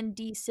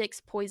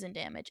 1d6 poison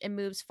damage and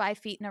moves 5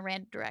 feet in a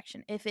random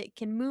direction. If it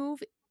can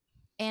move,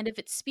 and if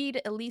its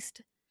speed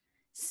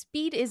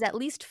is at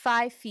least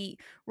 5 feet,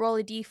 roll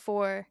a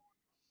d4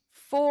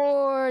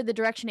 for the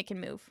direction it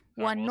can move.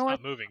 Well, north.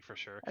 It's not moving for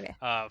sure. Okay.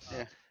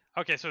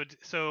 Okay, so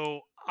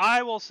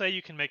I will say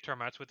you can make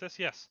termites with this.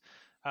 Yes.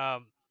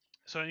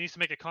 So it needs to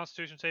make a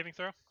Constitution saving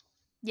throw.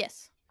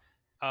 Yes.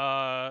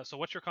 So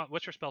what's your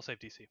spell save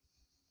DC?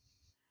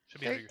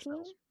 Should be 13? under your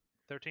spells.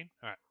 13.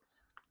 All right.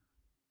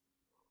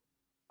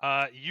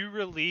 You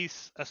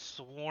release a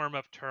swarm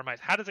of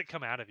termites. How does it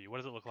come out of you? What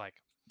does it look like?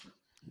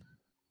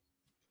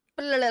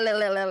 Do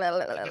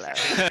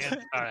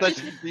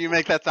you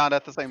make that sound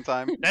at the same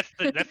time? That's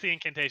the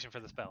incantation for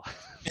the spell.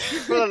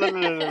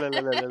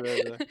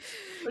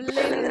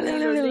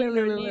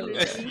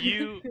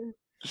 You.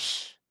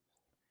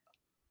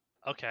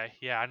 Okay,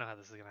 yeah, I know how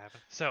this is gonna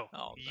happen. So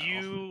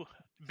you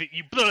blah,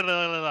 blah,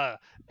 blah, blah,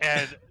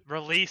 and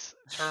release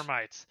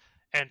termites,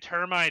 and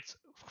termites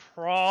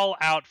crawl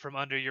out from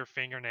under your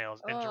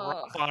fingernails and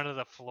drop onto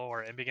the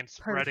floor and begin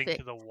spreading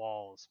to the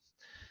walls.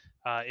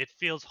 It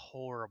feels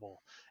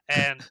horrible,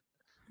 and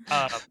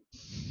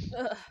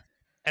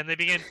they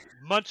begin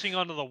munching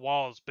onto the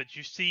walls. But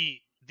you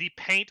see the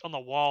paint on the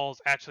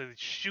walls actually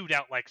shoot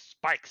out like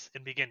spikes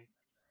and begin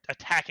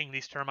attacking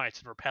these termites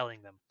and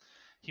repelling them.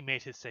 He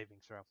made his saving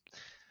throw.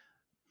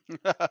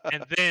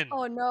 And then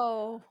oh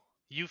no,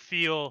 you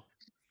feel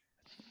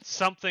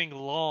something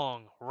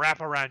long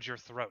wrap around your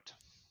throat.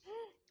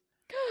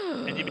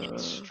 And you begin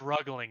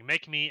struggling.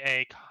 Make me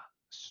a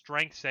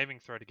strength saving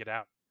throw to get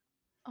out.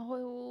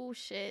 Oh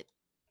shit.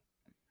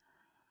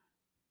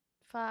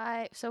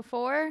 5. So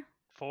 4?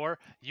 4.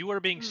 You are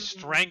being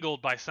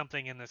strangled by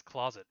something in this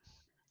closet.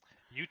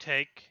 You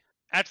take...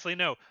 Actually,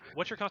 no.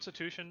 What's your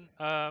constitution?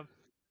 14,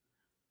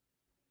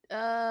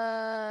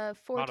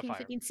 modifier.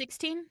 15,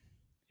 16?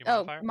 Your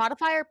modifier?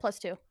 Modifier plus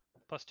 2.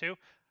 Plus 2?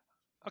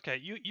 Okay,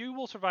 you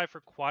will survive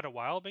for quite a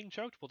while being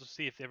choked. We'll just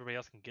see if everybody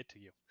else can get to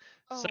you.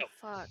 Oh,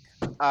 fuck.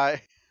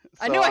 I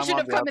knew I shouldn't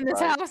have come in this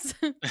house.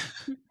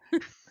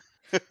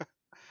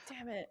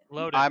 Damn it.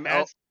 Loden,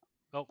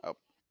 go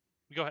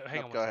ahead.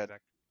 Hang on one second.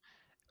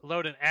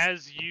 Loden,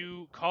 as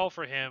you call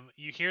for him,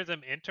 you hear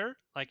them enter.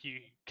 Like you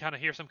kind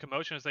of hear some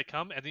commotion as they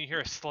come, and then you hear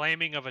a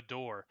slamming of a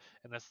door,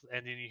 and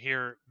then you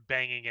hear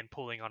banging and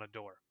pulling on a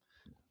door.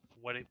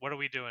 What are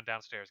we doing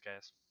downstairs,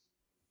 guys?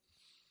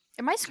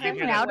 Am I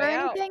screaming out or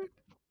anything?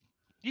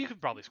 You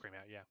could probably scream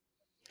out, yeah.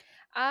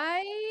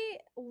 I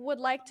would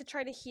like to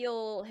try to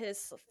heal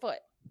his foot.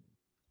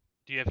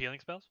 Do you have healing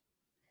spells?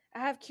 I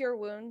have cure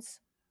wounds.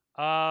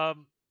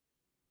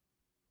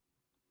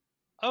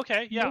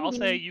 Okay, yeah, I'll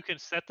say you can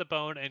set the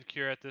bone and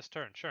cure at this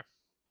turn, sure.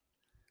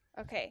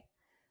 Okay,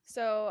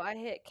 so I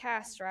hit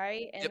cast,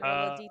 right? And roll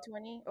a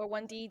d20, or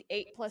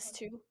 1d8 plus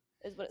 2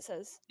 is what it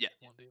says. Yeah.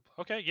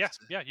 Okay, yeah,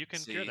 you can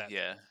cure that.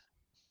 Yeah.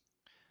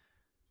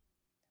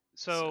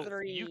 So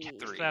you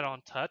cast that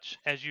on touch.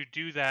 As you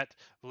do that,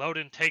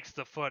 Loden takes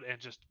the foot and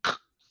just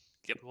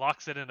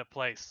locks it into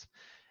place.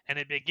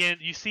 And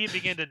you see it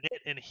begin to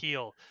knit and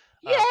heal.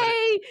 Yay!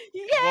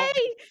 It won't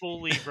be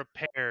fully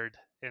repaired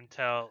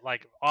until,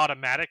 like,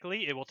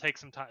 automatically. It will take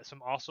some time,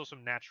 some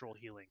natural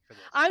healing for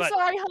this. I'm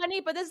sorry, honey,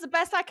 but this is the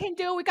best I can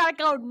do. We gotta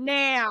go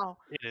now.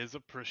 It is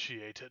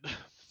appreciated.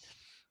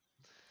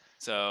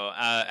 So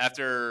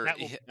after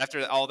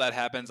all that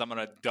happens, I'm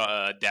gonna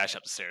dash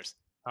up the stairs.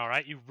 All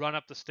right, you run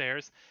up the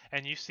stairs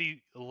and you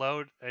see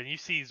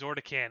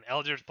Zordakan,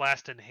 Eldritch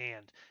Blast in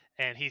hand,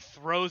 and he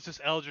throws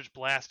this Eldritch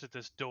Blast at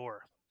this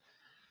door.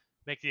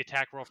 Make the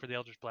attack roll for the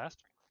Eldritch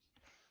Blast.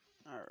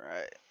 All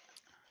right.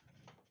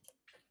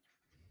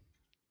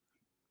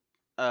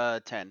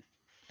 10.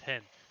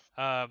 10.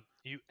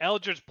 You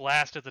Eldritch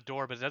Blast at the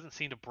door, but it doesn't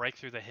seem to break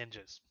through the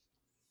hinges.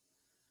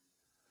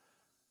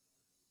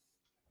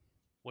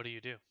 What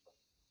do?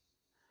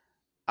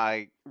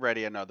 I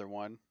ready another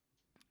one.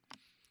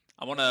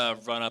 I want to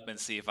run up and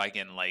see if I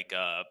can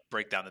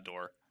break down the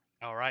door.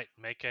 All right,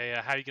 make a.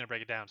 How are you gonna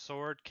break it down?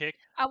 Sword, kick.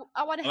 I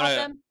want to help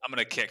him. I'm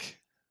gonna kick.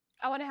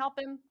 I want to help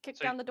him kick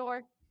down the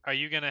door. Are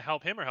you gonna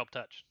help him or help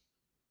touch?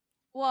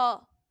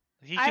 Well,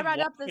 he can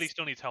walk, but he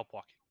still needs help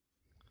walking.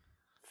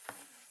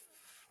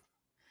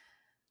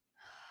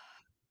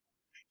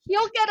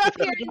 He'll get up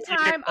here in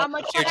time. I'm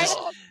gonna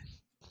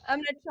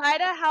try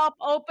to help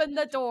open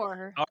the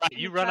door. All right,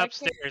 you run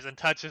upstairs and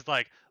Touch is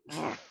like,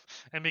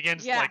 and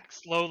begins like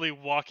slowly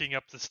walking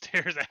up the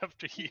stairs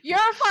after you.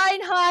 You're fine,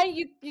 hon.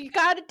 You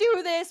gotta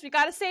do this. We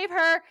gotta save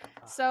her.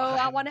 So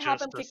I want to help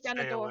him kick down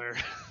the door.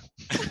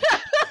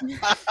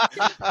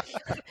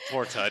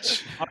 Poor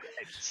Touch. All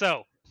right,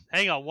 so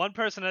hang on, one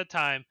person at a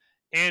time.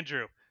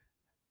 Andrew,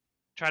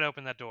 try to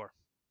open that door.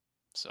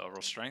 So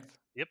roll strength.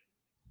 Yep.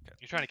 Okay.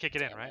 You're trying to kick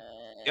it in, right?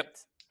 Yep.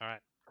 All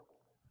right.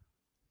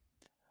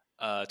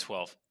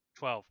 12.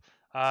 12.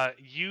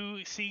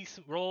 You see.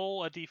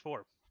 Roll a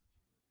d4.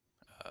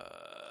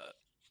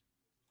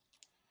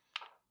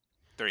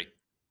 3.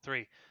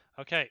 3.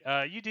 Okay.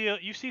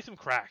 You see some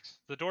cracks.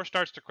 The door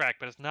starts to crack,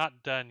 but it's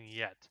not done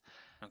yet.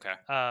 Okay.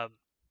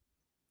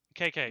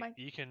 KK,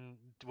 you can.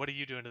 What are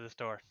you doing to this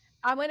door?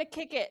 I'm gonna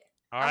kick it.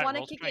 All right, I want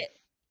to kick it.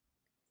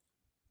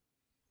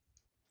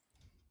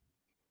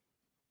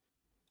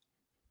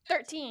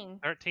 13.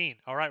 13.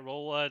 All right,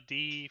 roll a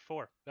d4.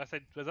 Was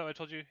that what I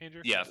told you,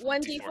 Andrew? Yeah.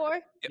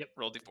 1d4. Yep.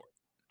 Roll d4.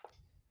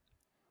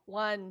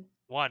 1.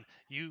 1.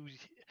 You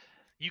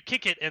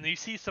kick it and you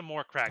see some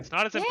more cracks.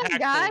 Not as impactful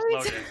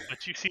as Loden,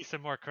 but you see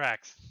some more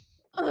cracks.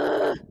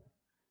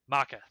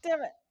 Maka.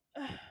 Damn it.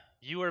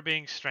 You are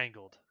being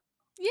strangled.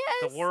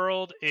 Yes. The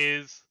world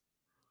is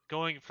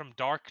going from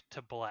dark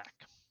to black.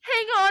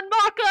 Hang on,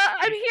 Maka.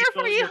 I'm You here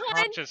feel for you, your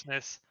hun.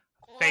 consciousness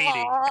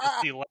fading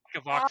as the lack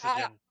of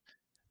oxygen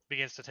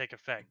begins to take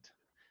effect.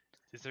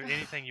 Is there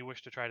anything you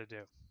wish to try to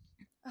do?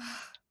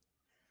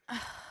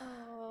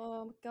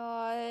 Oh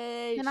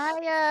gosh. Can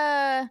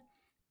I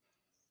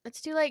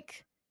let's do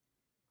like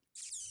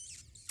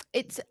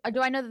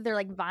do I know that there are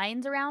like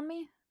vines around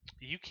me?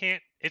 You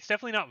can't. It's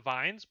definitely not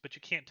vines, but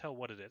you can't tell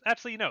what it is.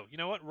 Actually, no. You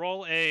know what?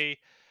 Roll a.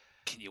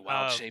 Can you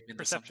wild shape into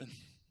perception.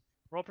 something?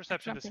 Roll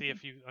perception to something. see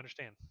if you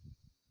understand.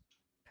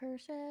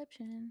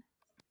 Perception.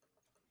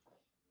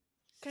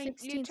 Can you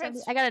 16,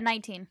 trans- 17. I got a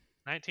 19.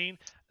 19.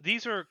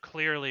 These are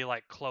clearly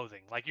like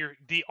clothing. Like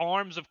the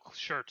arms of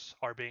shirts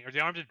are being, or the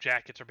arms of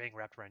jackets are being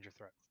wrapped around your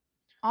throat.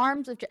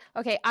 Arms of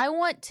okay, I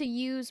want to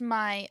use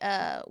my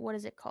what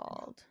is it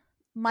called?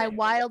 My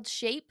wild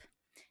shape,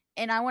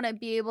 and I want to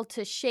be able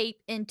to shape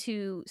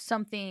into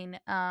something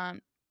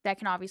that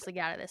can obviously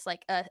get out of this,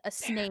 like a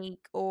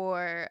snake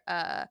or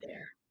bear.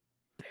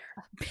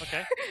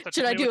 Okay. So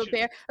Should I do a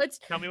bear? Let's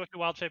tell me what you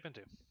wild shape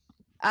into.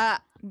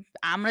 I'm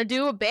gonna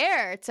do a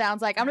bear. It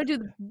sounds like I'm gonna do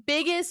the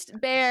biggest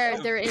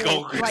bear there is,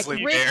 like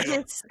rip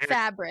this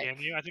fabric.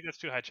 Can you? I think that's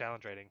too high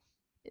challenge rating.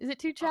 Is it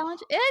too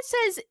challenging? It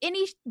says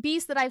any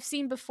beast that I've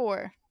seen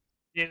before.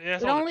 Yeah,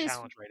 that's all the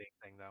challenge rating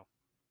thing, though.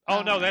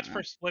 Oh no, that's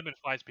for swim and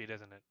fly speed,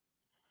 isn't it?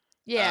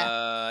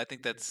 Yeah. I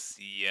think that's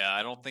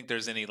I don't think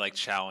there's any like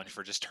challenge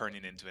for just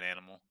turning into an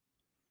animal.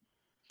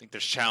 I think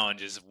there's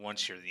challenges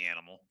once you're the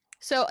animal.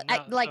 So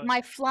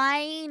my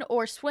flying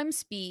or swim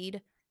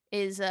speed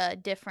is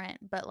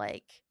different, but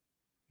like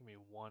give me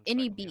one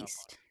any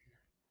beast.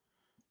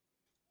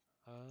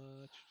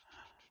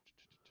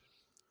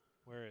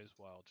 Where is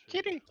wild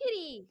shape?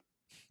 Kitty.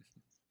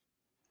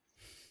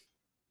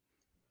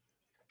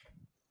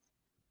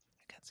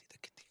 I can't see the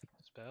kitty.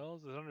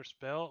 Spells? Is it under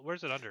spell?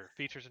 Where's it under?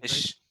 Features and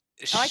traits?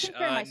 I can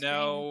turn my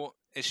no,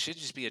 it should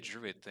just be a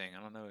druid thing.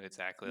 I don't know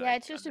exactly. Yeah,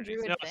 it's just a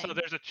druid thing. So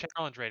there's a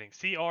challenge rating.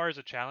 CR is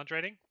a challenge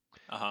rating.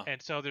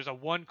 And so there's a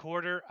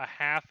 1/4, a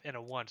half, and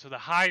a 1. So the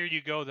higher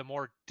you go, the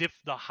more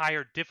the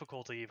higher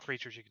difficulty of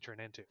creatures you can turn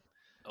into.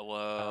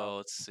 Well,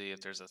 let's see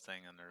if there's a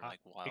thing under like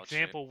wild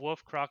example, shape.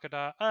 Wolf,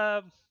 crocodile.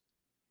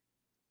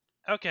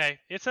 Okay,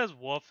 it says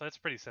wolf. That's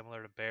pretty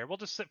similar to bear. We'll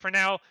just for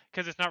now,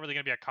 because it's not really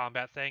going to be a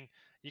combat thing.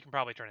 You can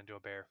probably turn into a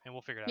bear, and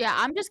we'll figure it out. Yeah,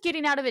 I'm just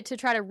getting out of it to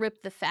try to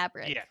rip the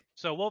fabric. Yeah,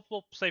 so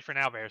we'll say for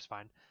now, bear's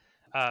fine.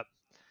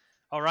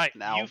 All right.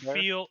 Now you bear?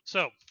 feel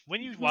so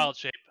when you wild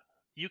shape,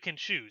 you can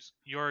choose.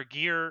 Your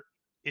gear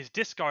is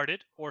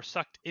discarded or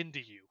sucked into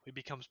you. It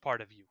becomes part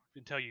of you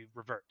until you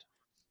revert.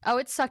 Oh,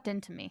 it's sucked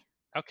into me.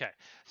 Okay,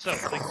 so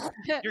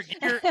your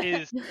gear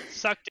is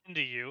sucked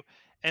into you,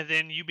 and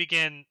then you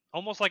begin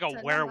almost like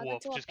a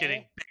werewolf, just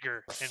getting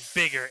bigger and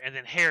bigger, and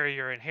then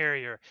hairier and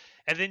hairier,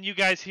 and then you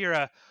guys hear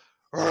a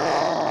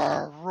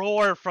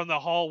roar from the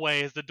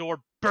hallway as the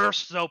door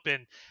bursts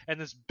open, and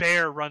this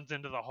bear runs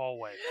into the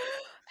hallway.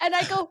 And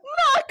I go,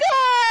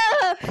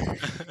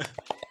 Maka!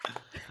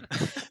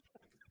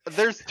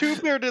 There's 2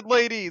 bearded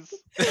ladies.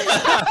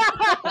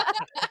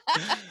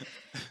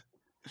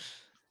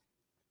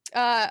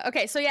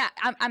 Okay, so yeah,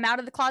 I'm out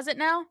of the closet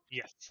now.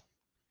 Yes.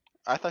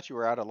 I thought you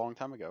were out a long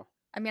time ago.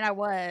 I mean, I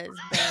was.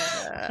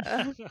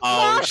 But,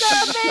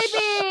 Maka,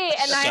 baby!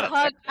 And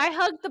I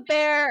hugged the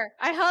bear.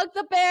 I hugged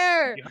the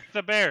bear. You hug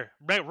the bear.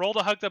 Roll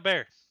to hug the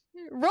bear.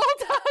 Roll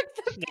to hug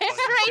the bear.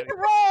 Straight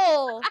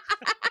roll.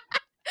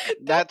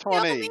 That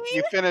 20.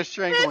 You finished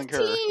strangling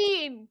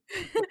 15.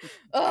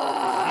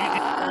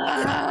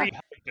 her. You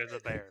did the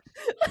bear.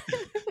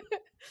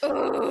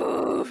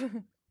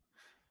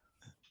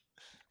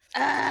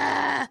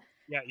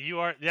 Yeah, you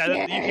are.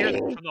 Yeah, you hear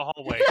them from the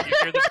hallway. You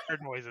hear the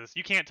bird noises.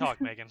 You can't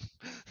talk, Megan.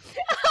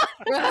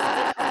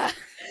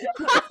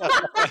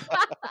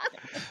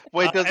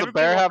 Wait, does the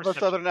bear have a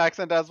southern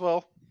accent as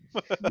well?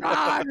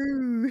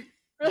 Rawr.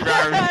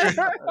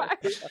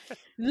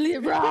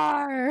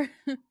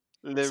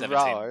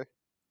 Rawr.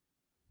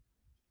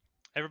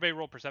 Everybody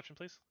roll perception,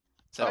 please.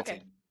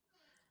 17.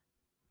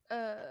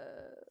 Okay.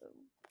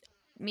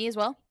 Me as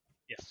well?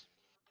 Yes.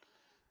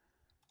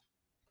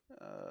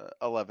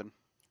 11.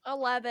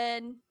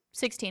 11.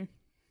 16.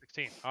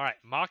 16. All right,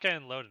 Maka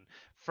and Loden.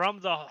 From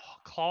the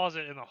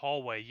closet in the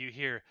hallway, you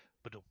hear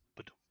ba-dum,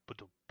 ba-dum,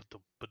 ba-dum,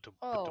 ba-dum, ba-dum,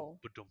 Oh.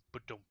 ba-dum,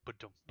 ba-dum,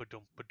 ba-dum,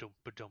 ba-dum, ba-dum,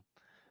 ba-dum.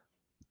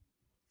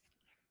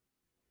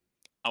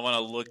 I want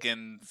to look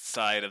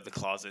inside of the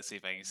closet, see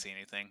if I can see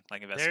anything.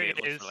 Like investigate.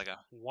 There is for like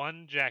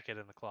one jacket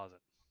in the closet.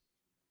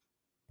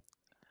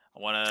 I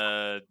want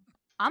to.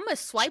 I'm gonna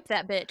swipe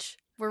that bitch.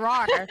 We're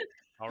on.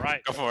 All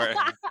right. Go for it.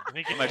 I'm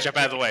gonna jump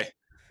out of the way.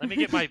 Let me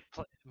get my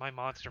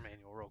monster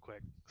manual real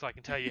quick, so I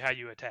can tell you how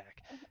you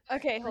attack.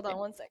 Okay, hold on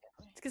 1 second.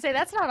 I was gonna say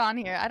that's not on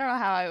here. I don't know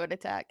how I would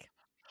attack.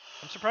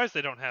 I'm surprised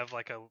they don't have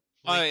like a.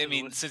 I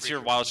mean, since you're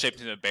wild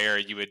shaped into a bear,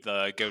 you would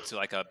go to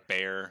like a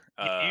bear.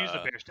 You use the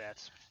bear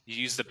stats. You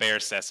use the bear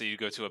stats, so you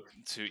go to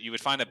you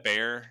would find a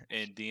bear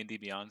in D&D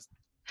Beyond,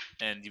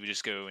 and you would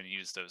just go and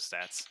use those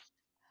stats.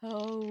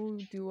 How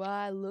do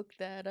I look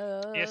that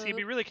up? Yeah, see, it'd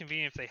be really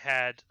convenient if they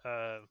had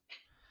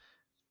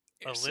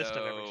a list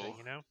of everything,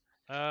 you know?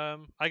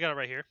 I got it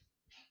right here.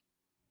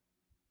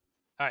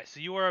 All right, so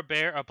you are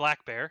a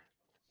black bear.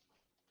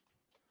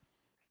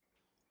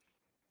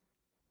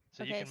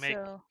 So you can make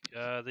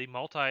the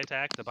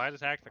multi-attack, the bite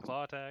attack, the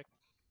claw attack.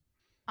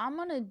 I'm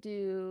going to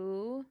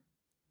do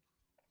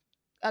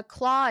a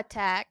claw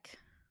attack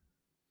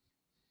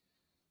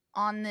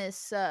on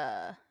this.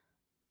 Let's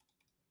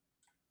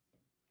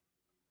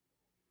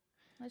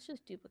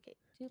just duplicate.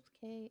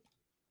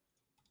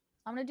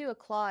 I'm going to do a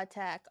claw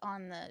attack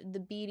on the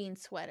beating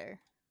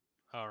sweater.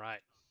 All right.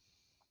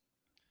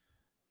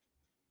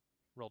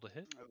 Roll to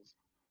hit.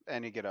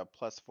 And you get a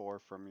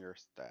 +4 from your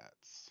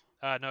stats.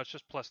 No, it's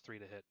just +3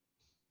 to hit.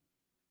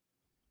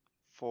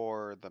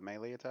 For the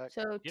melee attack?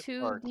 So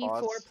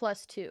 2d4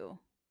 plus 2,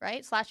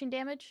 right? Slashing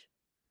damage?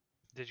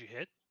 Did you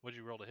hit? What did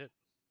you roll to hit?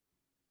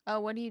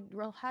 Oh, what do you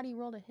roll? How do you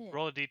roll to hit?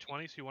 Roll a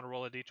d20, so you want to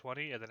roll a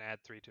d20 and then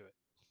add 3 to it.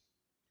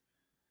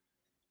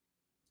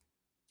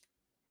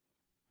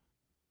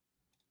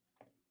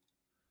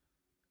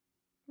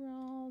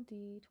 Roll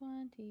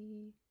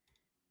d20.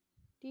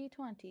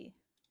 D20.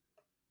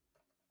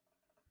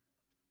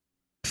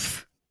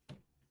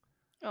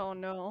 Oh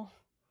no.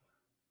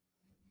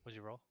 What'd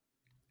you roll?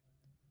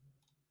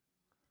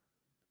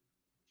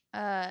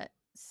 7.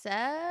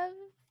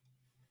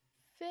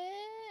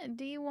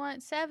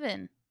 D1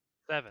 7.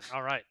 7.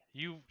 All right.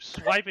 You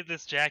swipe at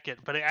this jacket,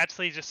 but it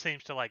actually just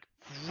seems to like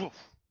woof,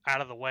 out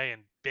of the way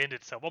and bend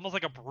itself, almost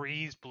like a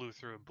breeze blew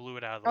through and blew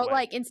it out of the way. Oh,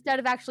 like instead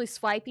of actually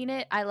swiping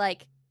it, I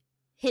like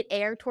hit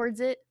air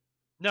towards it.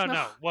 No.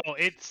 Well,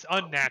 it's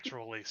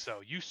unnaturally so.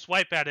 You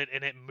swipe at it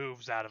and it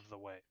moves out of the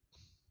way.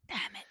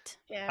 Damn it.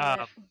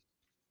 Damn it.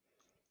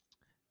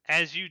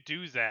 As you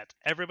do that,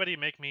 everybody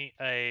make me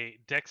a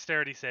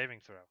dexterity saving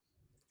throw.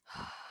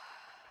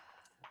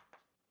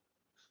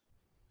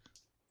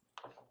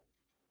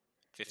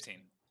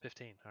 15.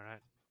 15. All right.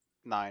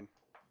 9.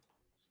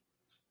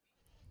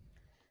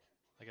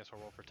 I guess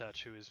we'll roll for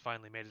Touch, who has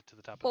finally made it to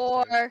the top of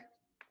 4. the stairs.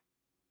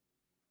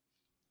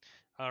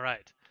 All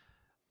right.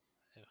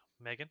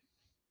 Megan?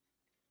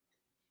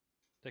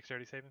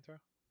 Dexterity saving throw?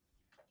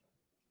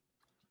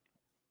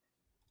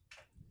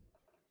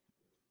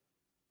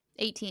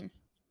 18.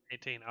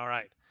 18. All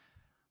right.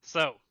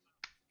 So,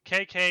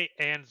 KK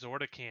and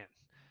Zordakan,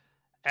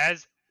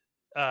 as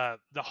the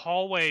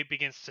hallway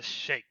begins to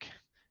shake,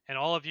 and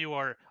all of you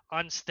are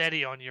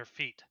unsteady on your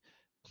feet,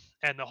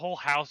 and the whole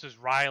house is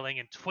riling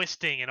and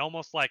twisting and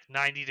almost like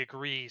 90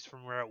 degrees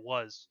from where it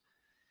was,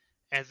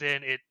 and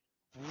then it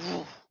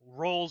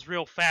rolls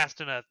real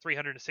fast in a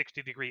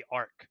 360-degree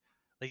arc.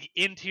 Like the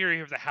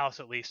interior of the house,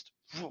 at least,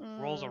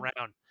 rolls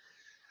around.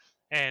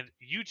 And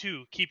you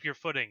two keep your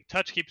footing.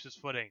 Touch keeps his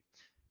footing.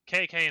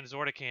 KK and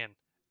Zordakan,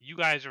 you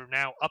guys are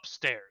now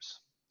upstairs.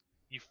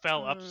 You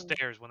fell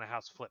upstairs when the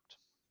house flipped.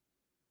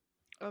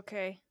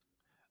 Okay.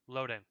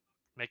 Loden,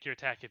 make your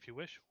attack if you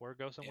wish, or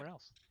go somewhere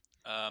else.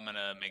 I'm going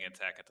to make an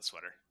attack at the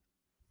sweater.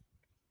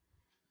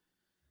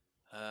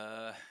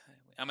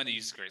 I'm going to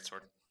use the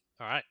greatsword.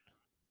 All right.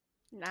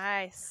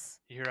 Nice.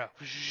 You hear a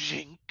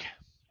zhink.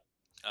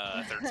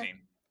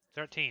 13.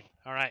 13.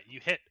 All right,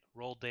 you hit.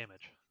 Roll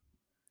damage.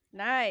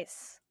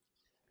 Nice.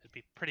 It'd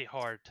be pretty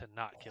hard to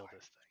not kill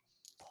this thing.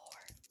 4.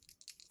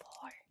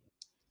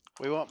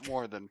 We want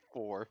more than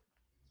 4.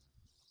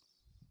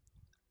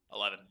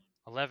 11.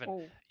 11.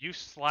 Oh. You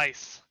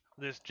slice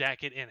this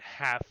jacket in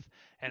half,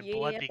 and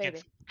blood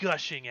begins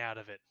gushing out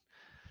of it.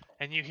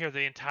 And you hear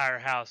the entire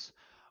house,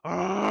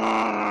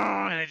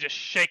 and it just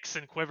shakes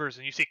and quivers,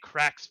 and you see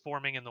cracks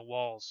forming in the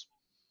walls.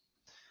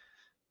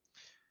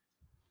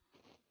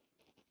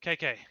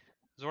 KK,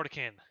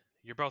 Zordakan,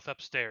 you're both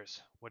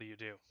upstairs. What do you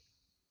do?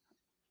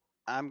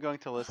 I'm going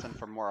to listen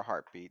for more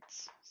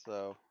heartbeats.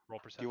 So, roll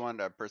perception. Do you want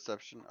a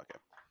perception? Okay.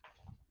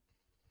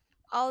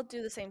 I'll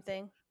do the same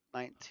thing.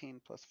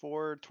 19 plus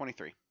 4,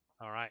 23.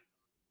 All right.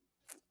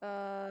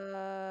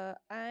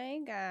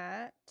 I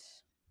got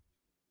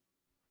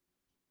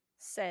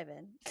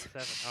 7.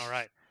 7. All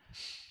right.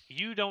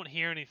 You don't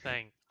hear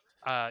anything.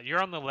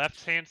 You're on the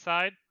left-hand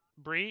side,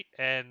 Bree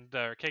and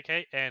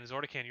KK, and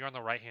Zordakan, you're on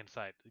the right-hand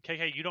side.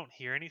 KK, you don't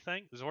hear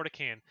anything.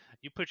 Zordakan,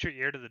 you put your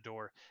ear to the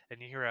door,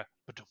 and you hear a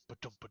ba-dum,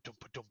 ba-dum, ba-dum,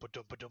 ba-dum,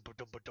 ba-dum, ba-dum,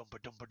 ba-dum, ba-dum,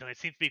 ba-dum, ba-dum. It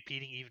seems to be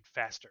beating even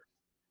faster.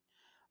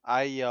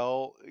 I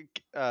yell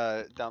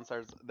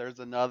downstairs, there's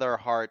another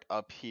heart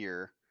up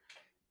here.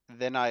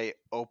 Then I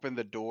open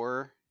the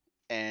door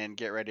and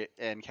get ready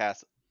and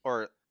cast,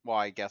 well,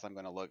 I guess I'm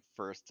going to look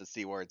first to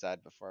see where it's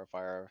at before I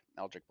fire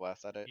Eldritch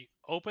Blast at it. You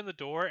open the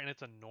door, and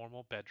it's a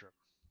normal bedroom.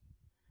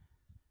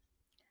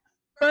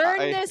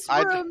 Burn this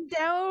room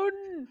down!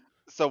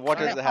 So what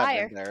does it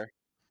have in there?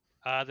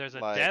 There's a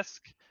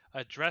desk,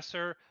 a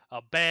dresser,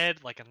 a bed,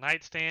 like a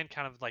nightstand,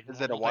 kind of like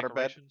is it a water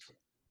bed?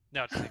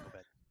 No, it's a single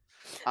bed.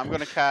 I'm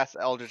going to cast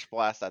Eldritch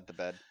Blast at the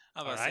bed.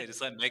 I was going to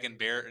say,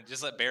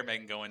 just let Bear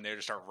Megan go in there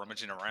to start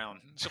rummaging around.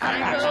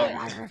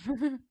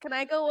 Can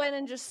I go in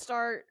and just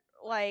start,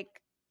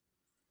 like,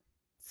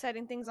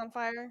 setting things on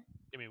fire?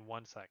 Give me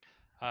 1 sec.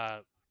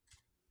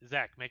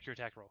 Zach, make your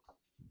attack roll.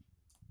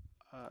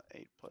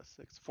 8 plus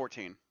 6,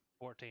 14.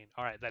 14.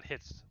 All right, that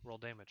hits. Roll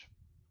damage.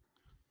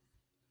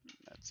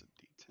 That's a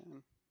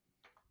D10.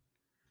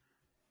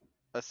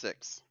 A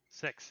 6.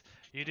 6.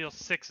 You deal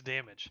 6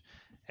 damage.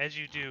 As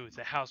you do,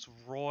 the house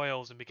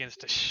roils and begins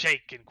to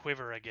shake and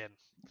quiver again.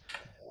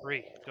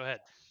 Bree, go ahead.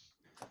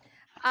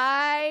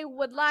 I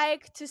would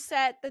like to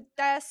set the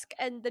desk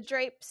and the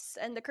drapes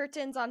and the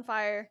curtains on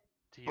fire.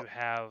 Do you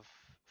have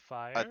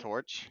fire? A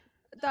torch?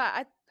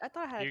 I thought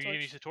I had a You torch.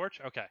 use a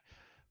torch? Okay.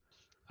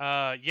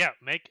 Yeah,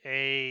 make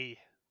a...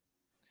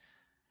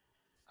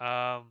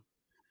 I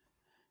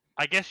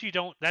guess you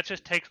don't... That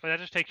just takes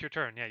your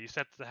turn. Yeah, you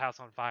set the house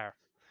on fire.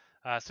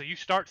 So you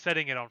start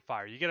setting it on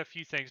fire. You get a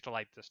few things to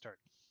light this turn.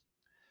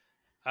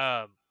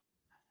 But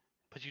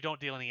you don't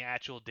deal any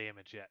actual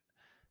damage yet.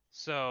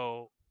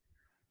 So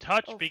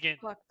Touch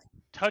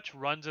Touch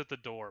runs at the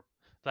door,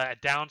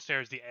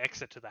 downstairs, the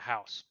exit to the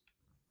house,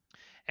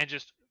 and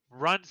just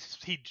runs.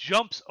 He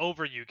jumps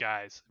over you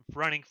guys,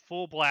 running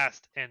full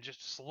blast, and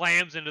just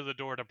slams into the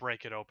door to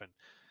break it open.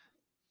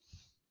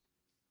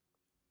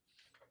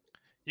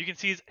 You can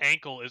see his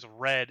ankle is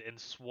red and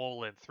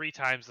swollen, 3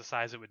 times the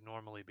size it would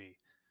normally be.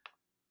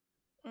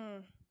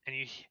 Mm. And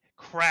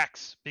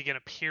cracks begin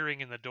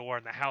appearing in the door,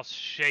 and the house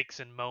shakes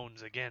and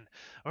moans again.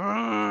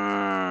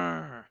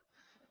 Arrgh!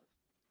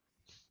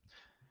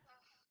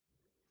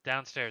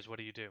 Downstairs, what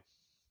do you do?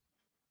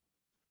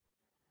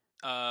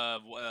 Are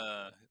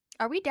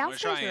we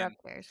downstairs or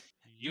upstairs?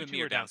 You and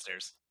me are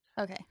downstairs.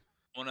 Okay.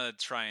 I want to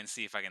try and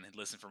see if I can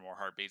listen for more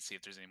heartbeats, see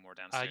if there's any more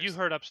downstairs. You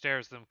heard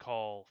upstairs them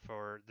call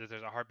for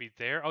there's a heartbeat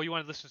there. Oh, you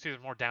want to listen to see if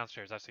there's more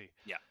downstairs. I see.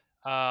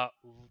 Yeah.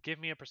 Give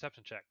me a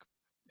perception check.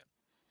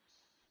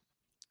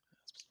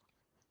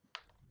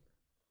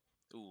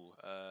 Yeah. Ooh,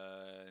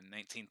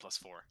 19 plus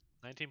 4.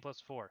 19 plus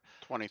 4.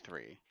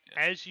 23. Yeah.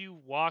 As you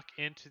walk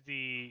into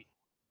the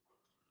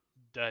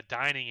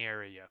dining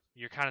area,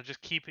 you're kind of just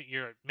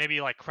you're maybe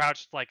like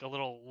crouched like a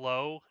little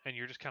low, and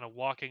you're just kind of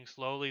walking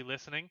slowly,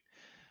 listening.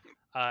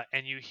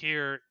 And you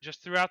hear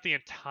just throughout the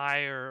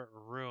entire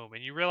room,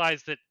 and you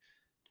realize that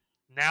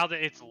now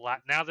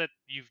that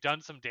you've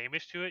done some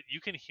damage to it, you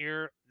can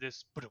hear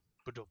this ba-dum,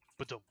 ba-dum,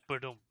 ba-dum,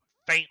 ba-dum,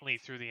 faintly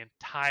through the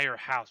entire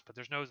house, but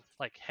there's no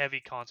like heavy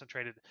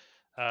concentrated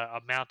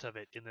amount of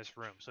it in this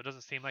room, so it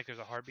doesn't seem like there's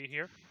a heartbeat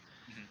here.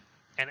 Mm-hmm.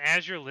 And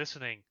as you're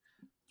listening,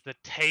 the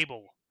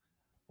table,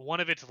 one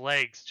of its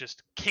legs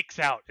just kicks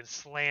out and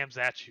slams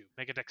at you.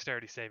 Make a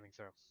dexterity saving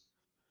throw.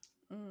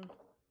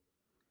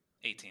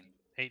 18.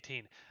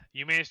 18.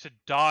 You manage to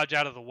dodge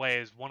out of the way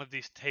as one of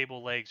these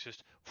table legs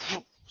just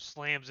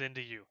slams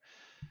into you.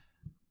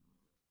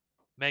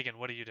 Megan,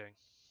 what are you doing?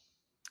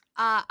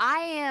 I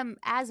am,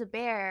 as a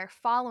bear,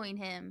 following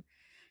him.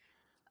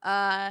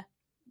 And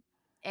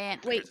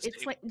wait,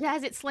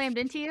 has it slammed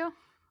into you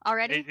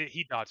already?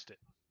 He dodged it.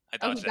 I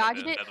dodged he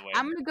dodged it?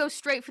 I'm going to go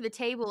straight for the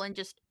table and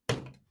just...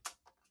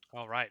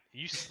 All right.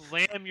 You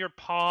slam your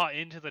paw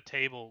into the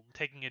table,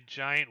 taking a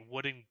giant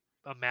wooden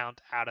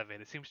amount out of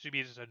it. It seems to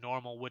be just a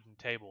normal wooden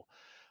table.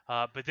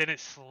 But then it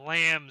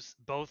slams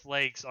both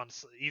legs on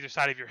either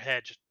side of your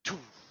head. Just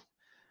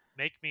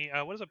make me...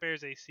 what is a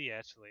bear's AC,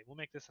 actually? We'll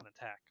make this an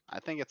attack. I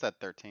think it's at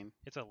 13.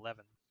 It's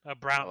 11.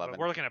 Brown. 11.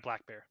 We're looking at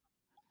black bear.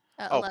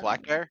 11.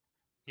 Black bear?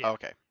 Yeah. Oh,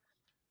 okay.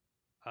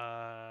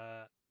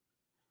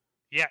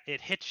 Yeah,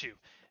 it hits you.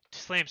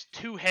 Slams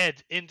 2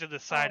 heads into the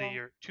side of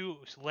your... 2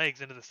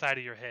 legs into the side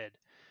of your head.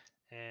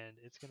 And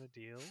it's going to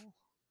deal...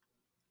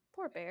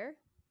 Poor bear.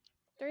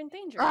 They're in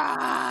danger.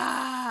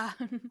 Ah!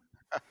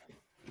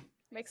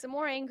 Makes them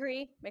more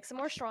angry. Makes them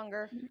more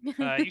stronger.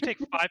 You take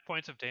 5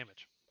 points of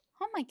damage.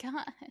 Oh my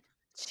god.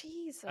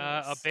 Jesus.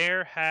 A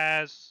bear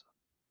has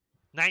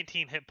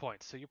 19 hit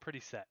points, so you're pretty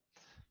set.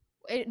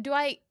 Do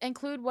I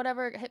include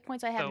whatever hit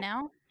points I have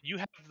now? You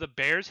have the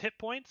bear's hit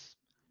points,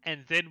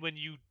 and then when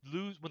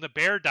the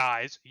bear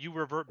dies, you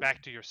revert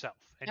back to yourself,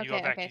 and you go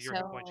back to your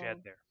hit points you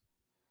had there.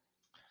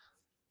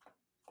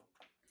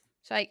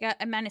 So I got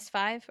a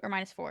 -5 or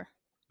 -4?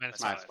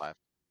 -5.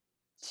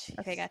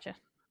 Okay, gotcha.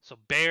 So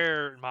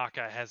Bear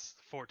Maka has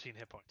 14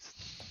 hit points.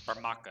 Or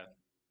Maka.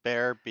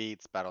 Bear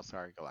beats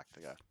Battlestar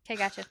Galactica. Okay,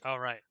 gotcha. All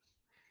right.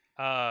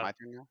 My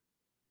turn now?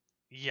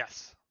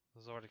 Yes.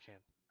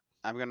 Zordican.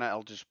 I'm going to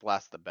Eldritch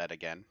Blast the bed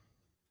again.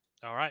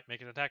 All right,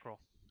 make an attack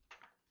roll.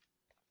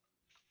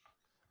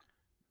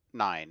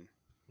 9.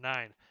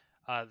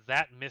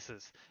 That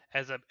misses.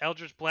 As an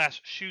Eldritch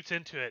Blast shoots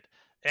into it,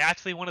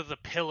 actually one of the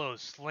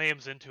pillows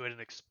slams into it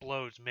and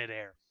explodes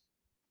midair.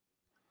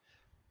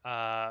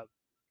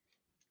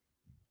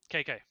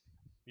 KK,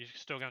 you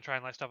still gonna try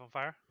and light stuff on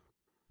fire?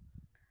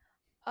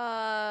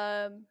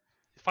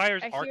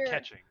 Fires aren't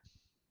catching.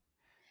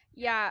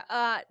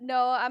 Yeah.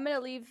 No, I'm gonna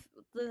leave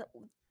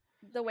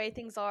the way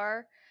things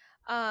are.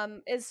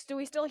 Do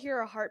we still hear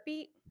a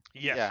heartbeat?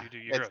 Yes, yeah, you do.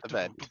 You hear the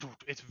bed.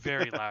 It's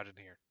very loud in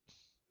here.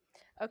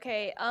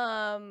 Okay.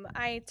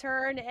 I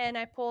turn and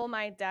I pull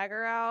my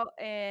dagger out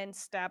and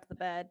stab the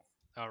bed.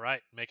 All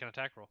right, make an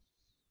attack roll.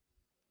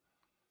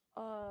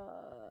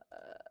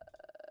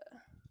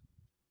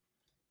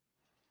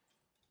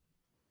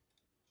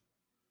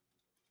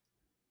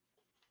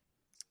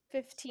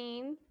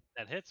 15.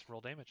 That hits. Roll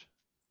damage.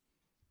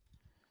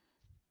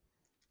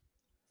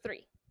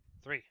 3.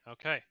 3.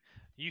 Okay.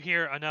 You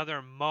hear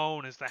another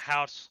moan as the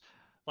house,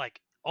 like,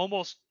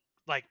 almost,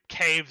 like,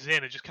 caves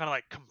in. It just kind of,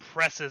 like,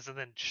 compresses and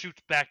then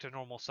shoots back to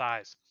normal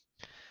size.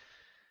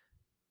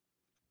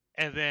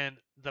 And then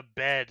the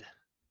bed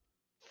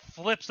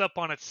flips up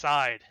on its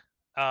side.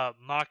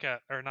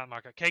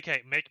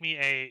 KK, make me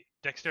a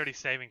dexterity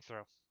saving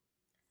throw.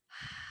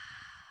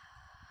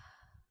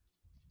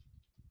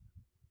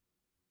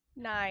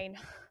 9.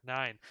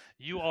 9.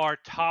 You are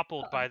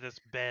toppled by this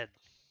bed.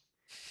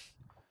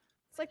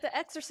 It's like The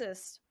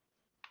Exorcist.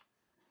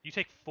 You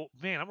take 4.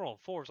 Man, I'm rolling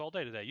 4s all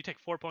day today. You take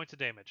 4 points of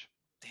damage.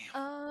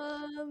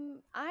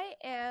 Damn. I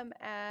am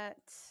at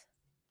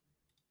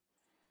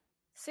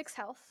 6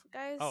 health,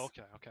 guys. Oh,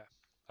 okay.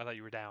 I thought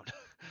you were down.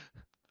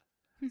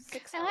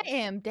 6 I health.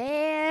 am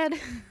dead.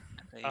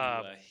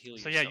 Heal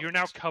So yeah, you're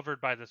now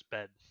covered by this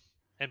bed,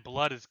 and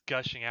blood is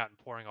gushing out and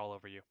pouring all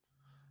over you.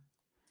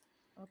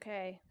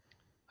 Okay.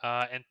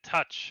 And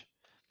Touch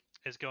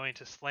is going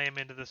to slam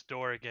into this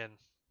door again.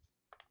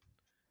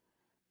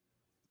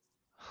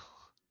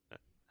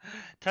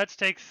 Touch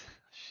takes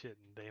shit.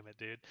 Damn it,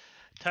 dude.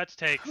 Touch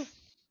takes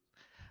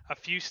a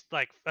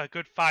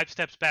good 5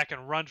 steps back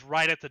and runs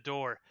right at the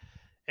door.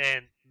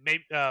 And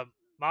maybe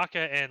Maka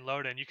and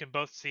Loden, you can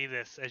both see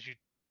this as you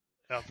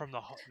from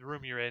the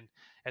room you're in,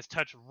 as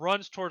Touch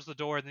runs towards the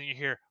door, and then you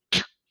hear,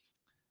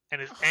 and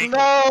his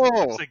ankle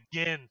moves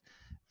again,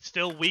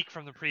 still weak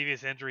from the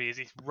previous injury, as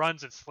he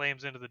runs and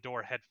slams into the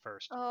door head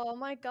first. Oh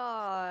my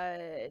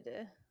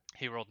god.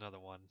 He rolled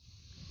another 1.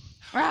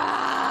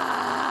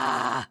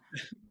 Ah!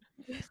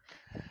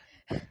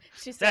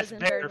 She says That's in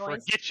better bird for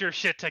noise. get your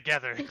shit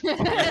together.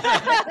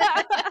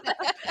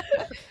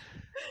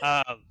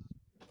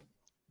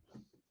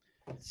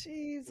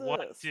 Jesus.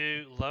 What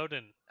do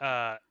Loden?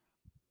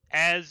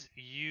 As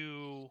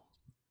you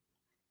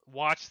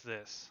watch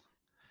this,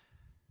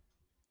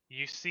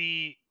 you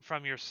see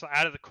from your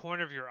out of the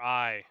corner of your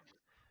eye,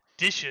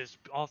 dishes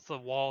off the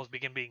walls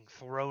begin being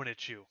thrown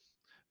at you.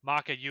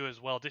 Maka, you as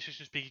well. Dishes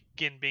just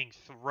begin being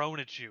thrown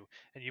at you,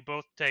 and you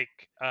both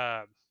take.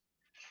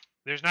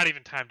 There's not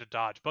even time to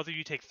dodge. Both of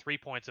you take 3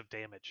 points of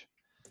damage.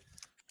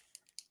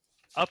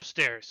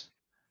 Upstairs,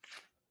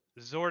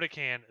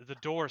 Zordican, the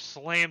door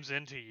slams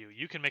into you.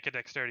 You can make a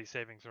dexterity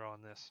saving throw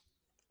on this.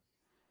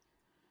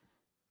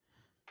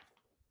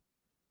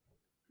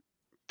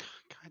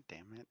 God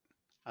damn it.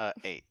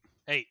 8.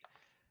 8.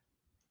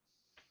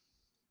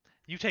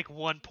 You take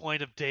 1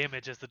 point of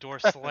damage as the door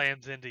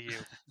slams into you.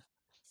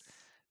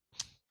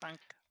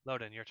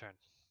 Loden, your turn.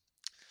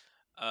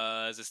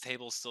 Is this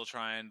table still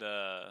trying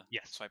to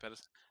swipe at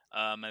us?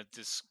 I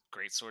just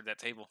greatsword that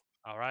table.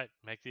 All right,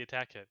 make the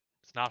attack hit.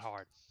 It's not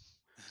hard.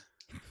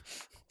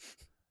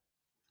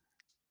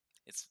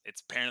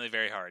 It's apparently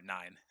very hard.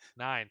 9.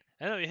 9.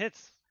 No, it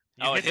hits.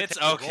 It hits?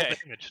 Okay. Roll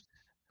damage.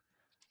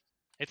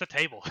 It's a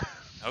table.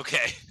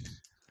 Okay.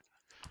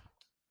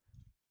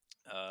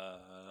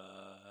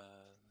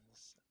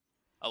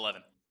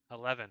 11.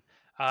 11.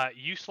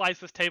 You slice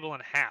this table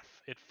in half.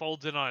 It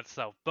folds in on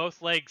itself. All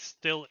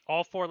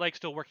 4 legs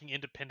still working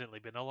independently,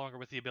 but no longer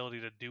with the ability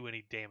to do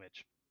any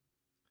damage.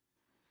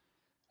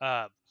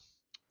 Maka,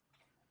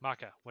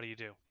 what do you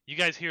do? You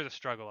guys hear the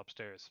struggle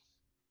upstairs.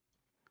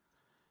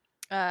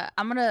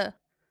 I'm gonna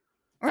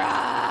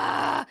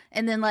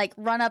and then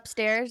run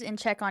upstairs and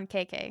check on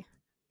KK.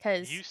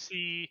 Cause you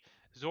see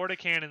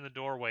Zordican in the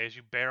doorway as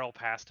you barrel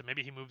past him.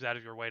 Maybe he moves out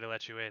of your way to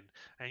let you in.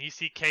 And you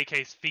see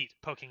KK's feet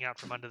poking out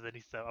from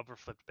underneath the upper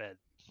flipped bed.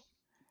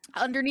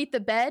 Underneath the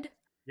bed?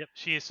 Yep,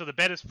 she is. So the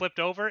bed is flipped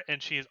over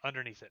and she is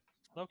underneath it.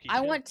 Loki,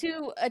 I want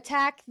to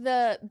attack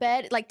the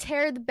bed,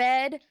 tear the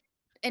bed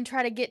and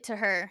try to get to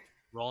her.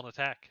 Roll an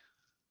attack.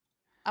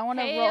 I want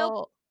to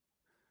roll.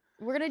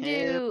 We're going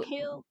to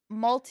do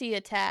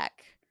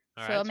multi-attack.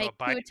 All so right, I'll make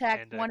 2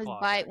 attacks. One is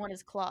bite, attack. one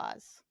is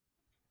claws.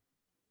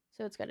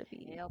 So it's got to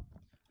be... Help.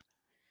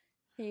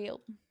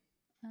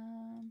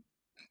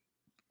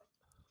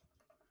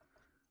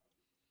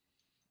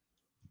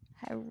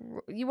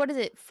 What is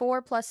it?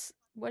 4 plus...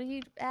 What do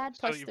you add?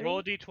 Plus so you 3? roll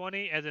a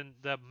d20, and then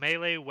the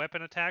melee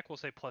weapon attack will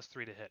say plus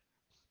 3 to hit.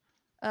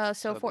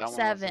 So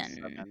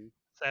 7.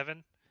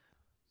 7.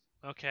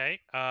 Okay.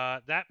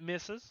 That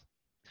misses.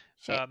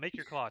 Make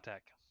your claw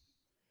attack.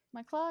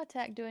 My claw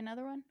attack. Do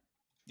another one?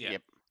 Yeah.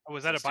 Yep. Oh,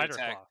 was that a bite or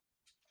claw?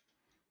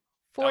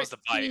 14. That was the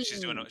bite. She's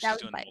doing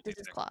the bite. This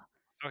is claw.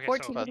 Okay,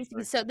 14.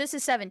 So this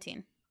is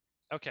 17.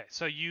 Okay,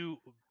 so you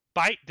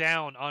bite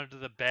down onto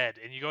the bed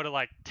and you go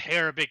to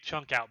tear a big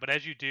chunk out, but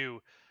as you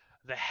do,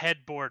 the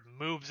headboard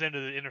moves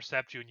into the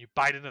intercept you and you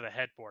bite into the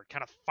headboard,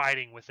 kind of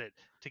fighting with it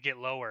to get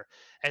lower.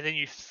 And then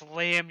you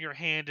slam your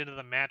hand into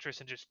the mattress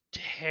and just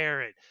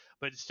tear it.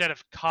 But instead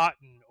of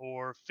cotton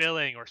or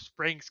filling or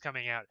springs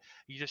coming out,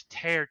 you just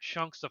tear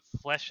chunks of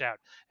flesh out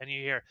and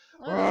you hear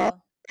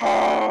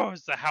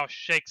as the house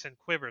shakes and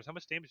quivers. How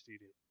much damage do you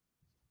do?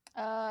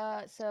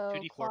 So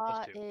 2d4 claw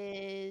plus 2.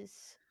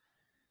 is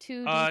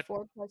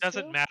 2d4 plus 2?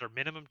 Doesn't matter.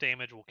 Minimum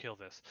damage will kill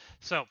this.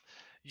 So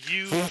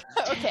you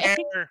Okay.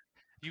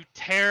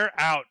 tear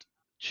out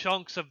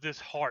chunks of this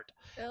heart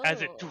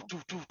as it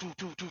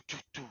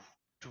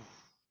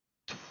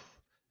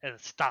and it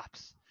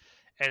stops,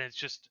 and it's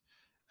just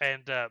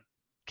and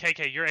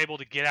KK, you're able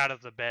to get out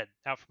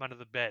from under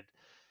the bed.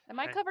 Am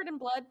I covered in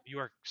blood? You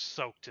are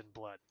soaked in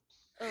blood.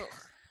 Ugh.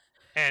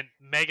 And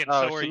Megan,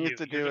 Oh, so are she you. needs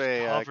to You're do just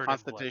a covered in blood.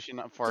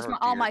 constitution for Just her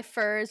all deer. my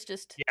furs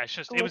just. Yeah, it's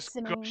just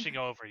glistening. it was gushing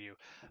over you.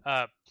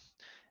 And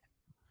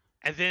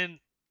then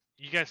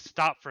you guys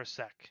stop for a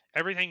sec.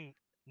 Everything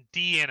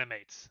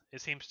de-animates.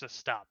 It seems to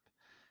stop.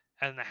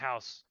 And the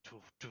house,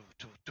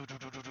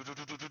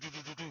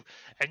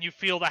 and you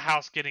feel the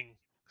house getting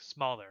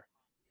smaller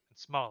and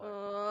smaller.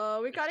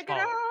 Oh, we gotta get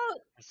out.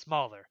 And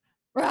smaller.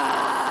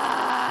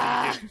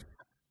 Ah!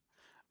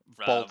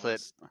 Bolt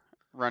it.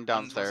 Run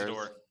downstairs. The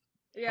door.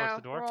 Yeah,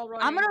 the door? we're all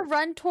running. I'm gonna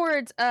run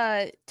towards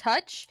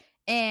Touch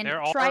and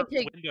there try are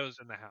to. windows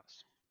in the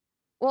house.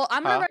 Well,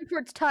 I'm gonna run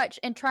towards Touch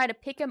and try to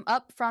pick him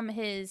up from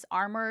his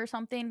armor or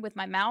something with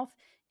my mouth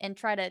and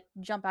try to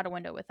jump out a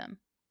window with him.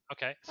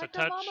 Okay, so Like a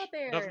Touch mama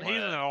bear. doesn't. He's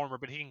in an armor,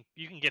 but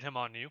you can get him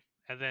on you,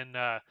 and then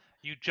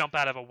you jump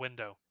out of a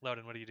window.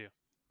 Loden, what do you do?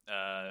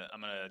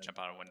 I'm gonna jump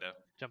out a window.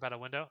 Jump out a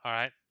window. All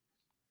right.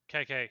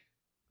 KK,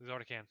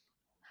 Zorda can.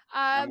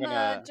 I'm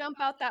gonna jump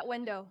out that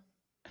window.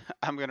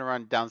 I'm gonna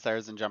run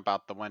downstairs and jump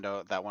out the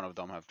window that one of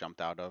them have jumped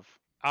out of.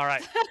 All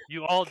right,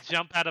 you all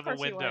jump out of a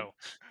window,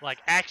 like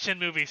action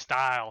movie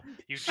style.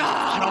 You just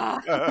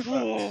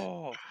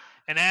jump,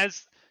 and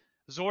as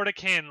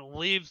Zordakan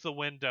leaves the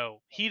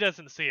window, he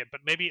doesn't see it,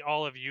 but maybe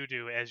all of you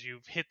do. As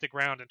you've hit the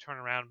ground and turn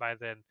around by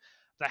then,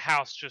 the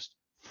house just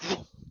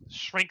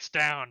shrinks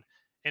down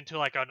into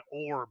like an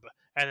orb,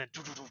 and then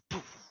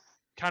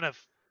kind of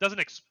doesn't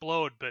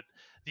explode, but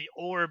the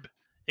orb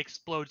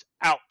explodes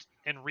out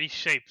and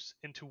reshapes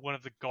into one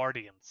of the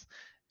guardians,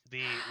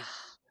 the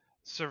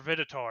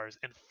servitors,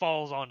 and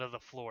falls onto the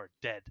floor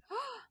dead.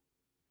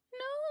 No.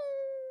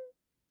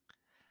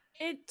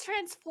 It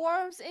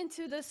transforms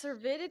into the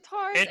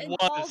servitors and was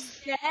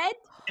falls dead?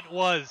 It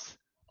was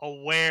a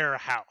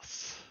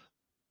warehouse.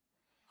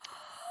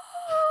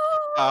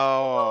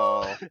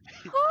 Oh.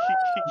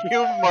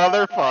 You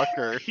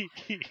motherfucker.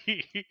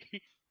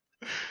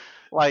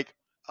 Like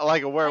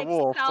a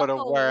werewolf, but a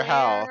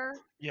warehouse.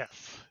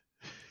 Yes.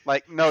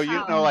 Like, no,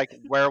 you know, like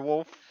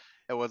werewolf,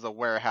 it was a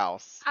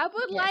warehouse. I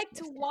would like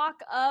to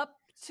walk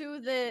up to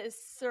the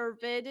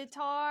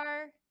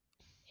servitor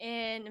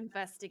and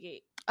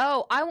investigate.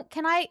 Oh,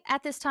 can I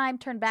at this time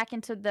turn back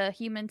into the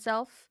human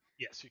self?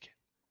 Yes, you can.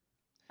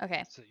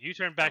 Okay. So you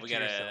turn back to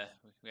yourself.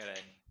 We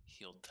gotta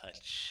heal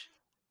Touch.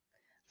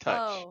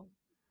 Oh,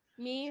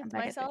 me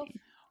myself.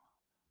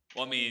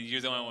 Well, I mean,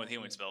 you're the only one with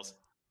healing spells.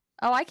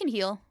 Oh, I can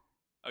heal.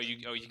 Oh, you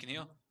can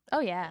heal. Oh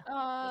yeah.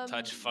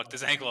 Touch fucked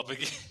his ankle up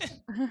again.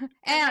 And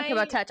I care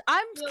about Touch.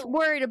 I'm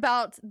worried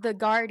about the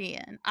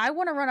Guardian. I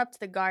want to run up to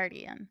the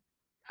Guardian.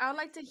 I would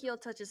like to heal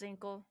Touch's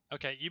ankle.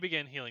 Okay, you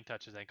begin healing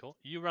Touch's ankle.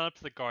 You run up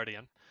to the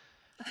Guardian,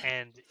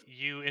 and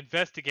you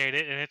investigate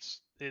it,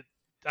 and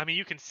I mean,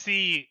 you can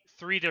see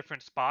 3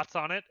 different spots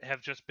on it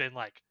have just been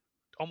like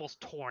almost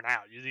torn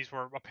out. These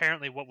were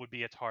apparently what would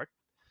be its heart.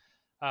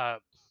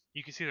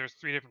 You can see there's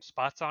 3 different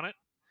spots on it,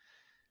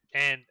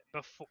 and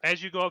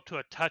as you go up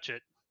to touch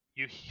it,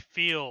 you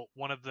feel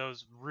one of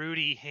those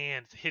rooty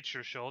hands hit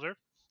your shoulder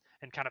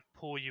and kind of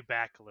pull you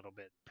back a little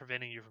bit,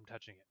 preventing you from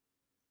touching it.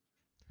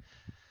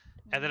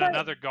 And then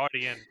another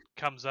guardian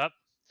comes up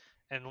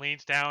and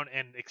leans down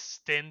and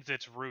extends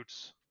its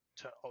roots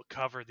to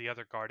cover the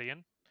other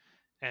guardian.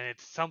 And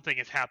something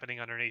is happening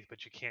underneath,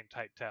 but you can't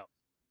tell.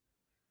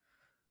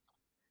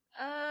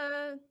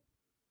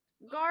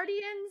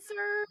 Guardian,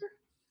 sir?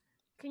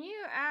 Can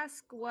you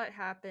ask what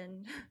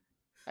happened?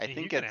 I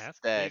think it's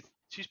dead.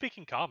 She's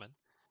speaking common.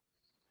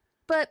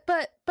 But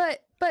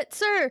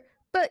sir,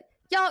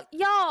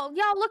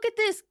 y'all look at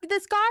this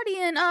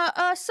Guardian.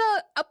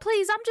 Sir,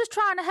 please, I'm just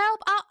trying to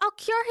help. I'll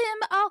cure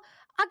him. I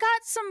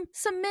got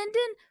some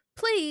mending,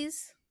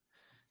 please.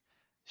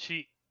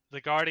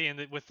 The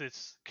Guardian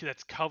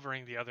that's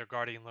covering the other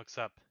Guardian looks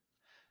up.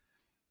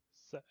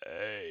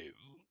 Save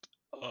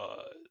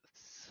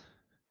us,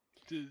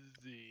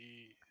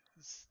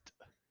 diseased.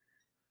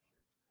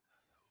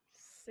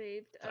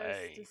 Saved us.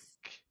 Thank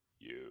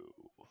you.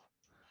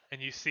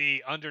 And you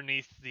see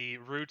underneath the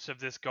roots of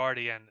this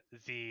Guardian,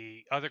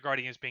 the other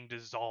Guardian is being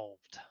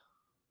dissolved.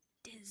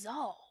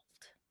 Dissolved?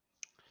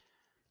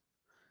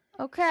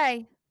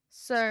 Okay,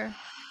 sir.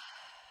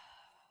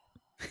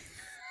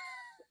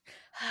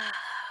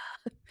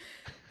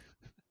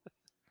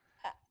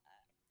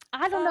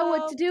 I don't know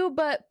what to do,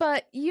 but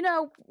you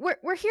know,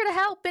 we're here to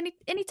help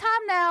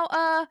anytime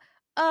now.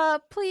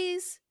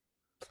 Please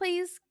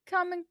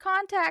come and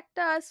contact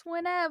us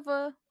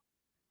whenever.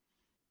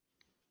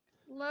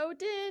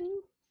 Loden,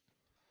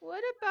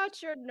 what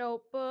about your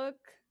notebook?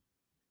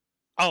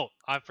 Oh,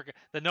 I forgot.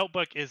 The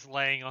notebook is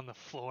laying on the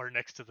floor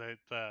next to the.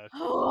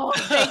 Oh,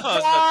 thank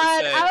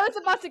God! I was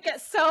about to get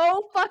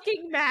so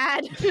fucking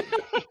mad.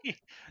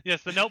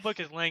 Yes, the notebook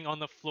is laying on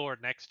the floor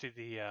next to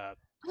the.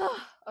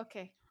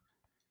 Okay.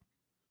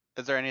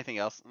 Is there anything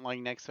else like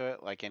next to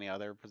it, like any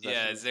other possession?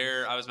 Yeah, is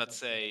there? I was about to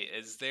say,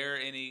 is there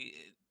any?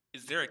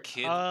 Is there a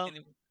kid?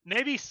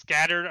 Maybe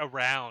scattered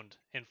around.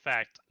 In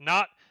fact,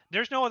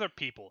 there's no other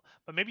people,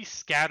 but maybe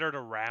scattered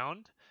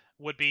around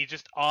would be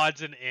just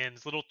odds and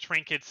ends, little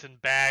trinkets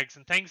and bags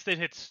and things that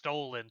had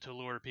stolen to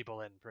lure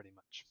people in, pretty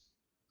much.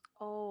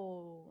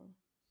 Oh.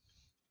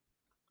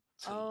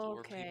 To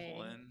lure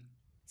people in.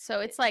 So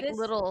it's like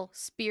little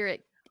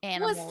spirit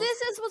animals. Was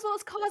this what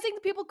was causing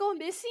the people go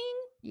missing?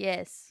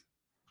 Yes.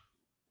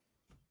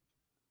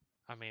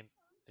 I mean,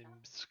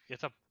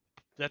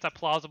 that's a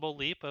plausible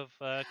leap of.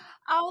 I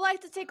would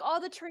like to take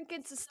all the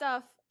trinkets and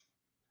stuff.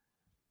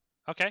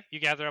 Okay, you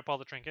gather up all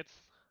the trinkets.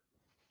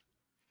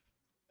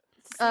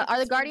 Are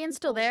the guardians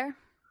still there?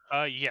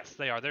 Yes,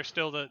 they are. They're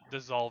still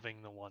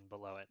dissolving the one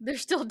below it. They're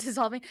still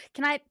dissolving.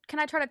 Can I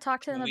try to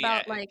talk to them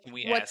about like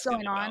what's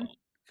going on?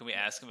 Can we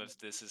ask them if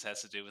this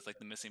has to do with like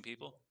the missing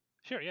people?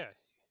 Sure, yeah,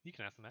 you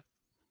can ask them that.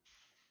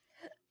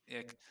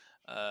 Yeah.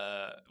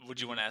 Would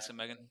you want to ask him,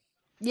 Megan?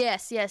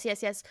 Yes.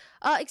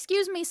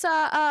 Excuse me,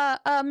 sir.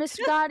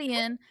 Mr.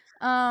 Guardian.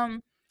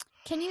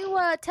 Can you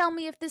tell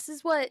me if this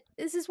is what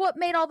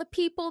made all the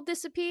people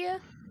disappear?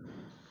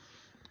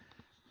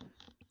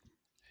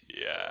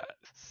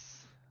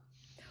 Yes.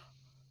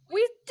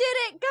 We did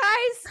it,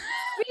 guys!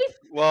 We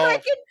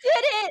freaking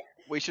did it!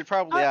 We should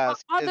probably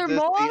ask, are is there this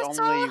more,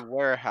 the only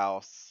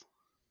warehouse?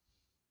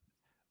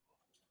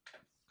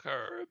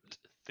 Curbed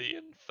the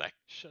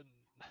infection.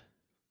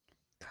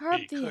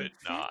 We could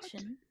not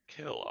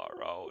kill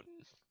our own,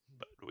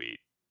 but we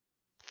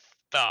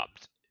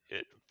stopped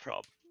it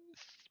from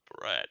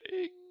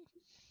spreading.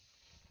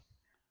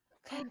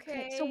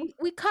 Okay. So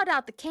we cut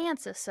out the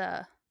cancer,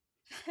 sir.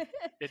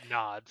 It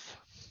nods.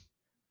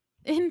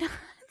 It nods.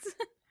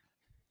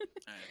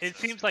 It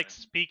seems like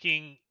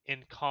speaking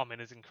in common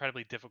is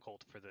incredibly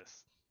difficult for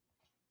this.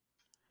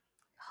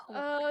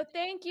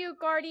 Thank you,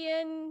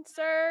 Guardian,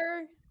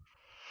 sir.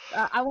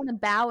 I want to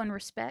bow in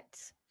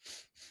respect.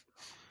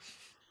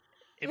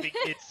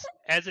 It's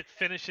as it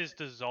finishes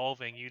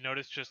dissolving, you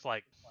notice just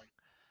like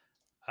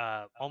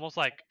almost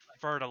like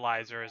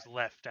fertilizer is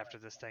left after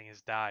this thing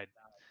has died,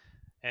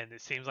 and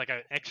it seems like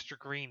an extra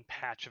green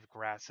patch of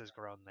grass has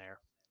grown there.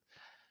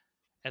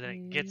 And then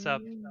it gets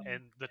up,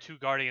 and the two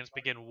guardians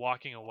begin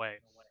walking away,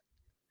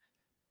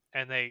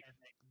 and they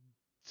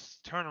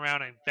turn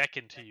around and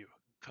beckon to you.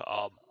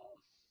 Come.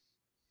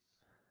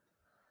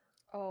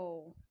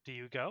 Oh. Do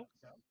you go?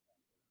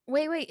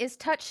 Wait. Is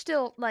Touch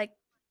still like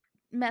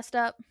messed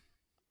up?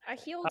 I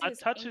healed his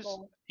Touch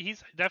ankle.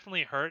 He's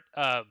definitely hurt.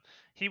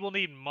 He will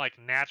need like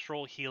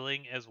natural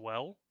healing as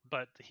well,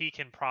 but he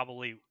can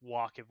probably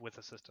walk with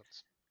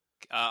assistance.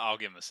 I'll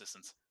give him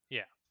assistance.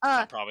 Yeah.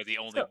 I'm probably the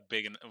only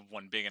big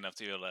enough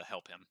to be able to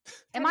help him.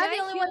 Am I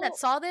the only one that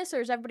saw this, or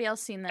has everybody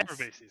else seen this?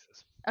 Everybody sees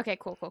this. Okay,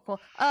 cool.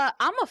 I'm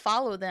gonna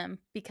follow them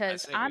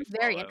because I'm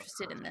very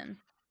interested in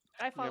them.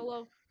 I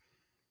follow.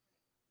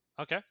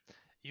 Okay.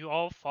 You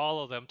all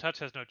follow them. Touch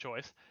has no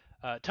choice.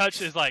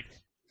 Touch is like,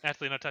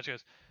 actually, no, Touch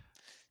goes,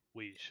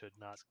 we should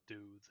not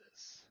do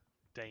this.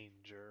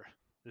 Danger.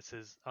 This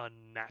is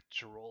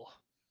unnatural.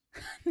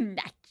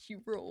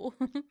 Natural.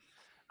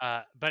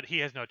 But he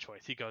has no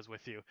choice. He goes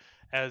with you.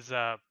 As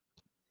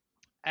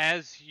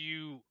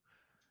you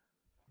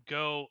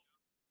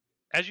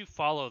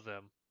follow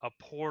them, a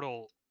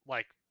portal,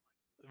 like,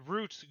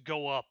 roots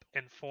go up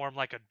and form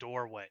like a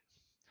doorway.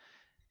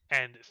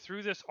 And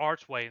through this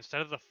archway,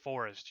 instead of the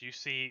forest, you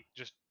see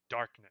just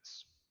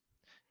darkness.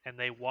 And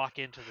they walk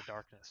into the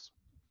darkness.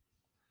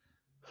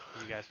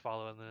 You guys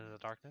follow them into the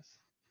darkness?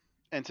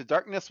 Into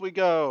darkness we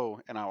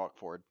go, and I walk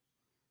forward.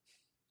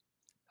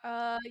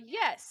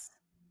 Yes.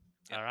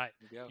 All right.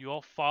 You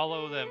all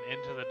follow them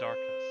into the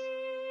darkness.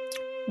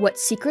 What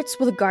secrets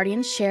will the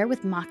Guardians share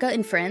with Maka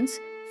and friends?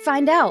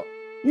 Find out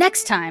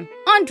next time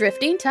on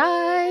Drifting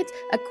Tides,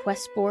 a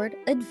quest board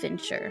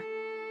adventure.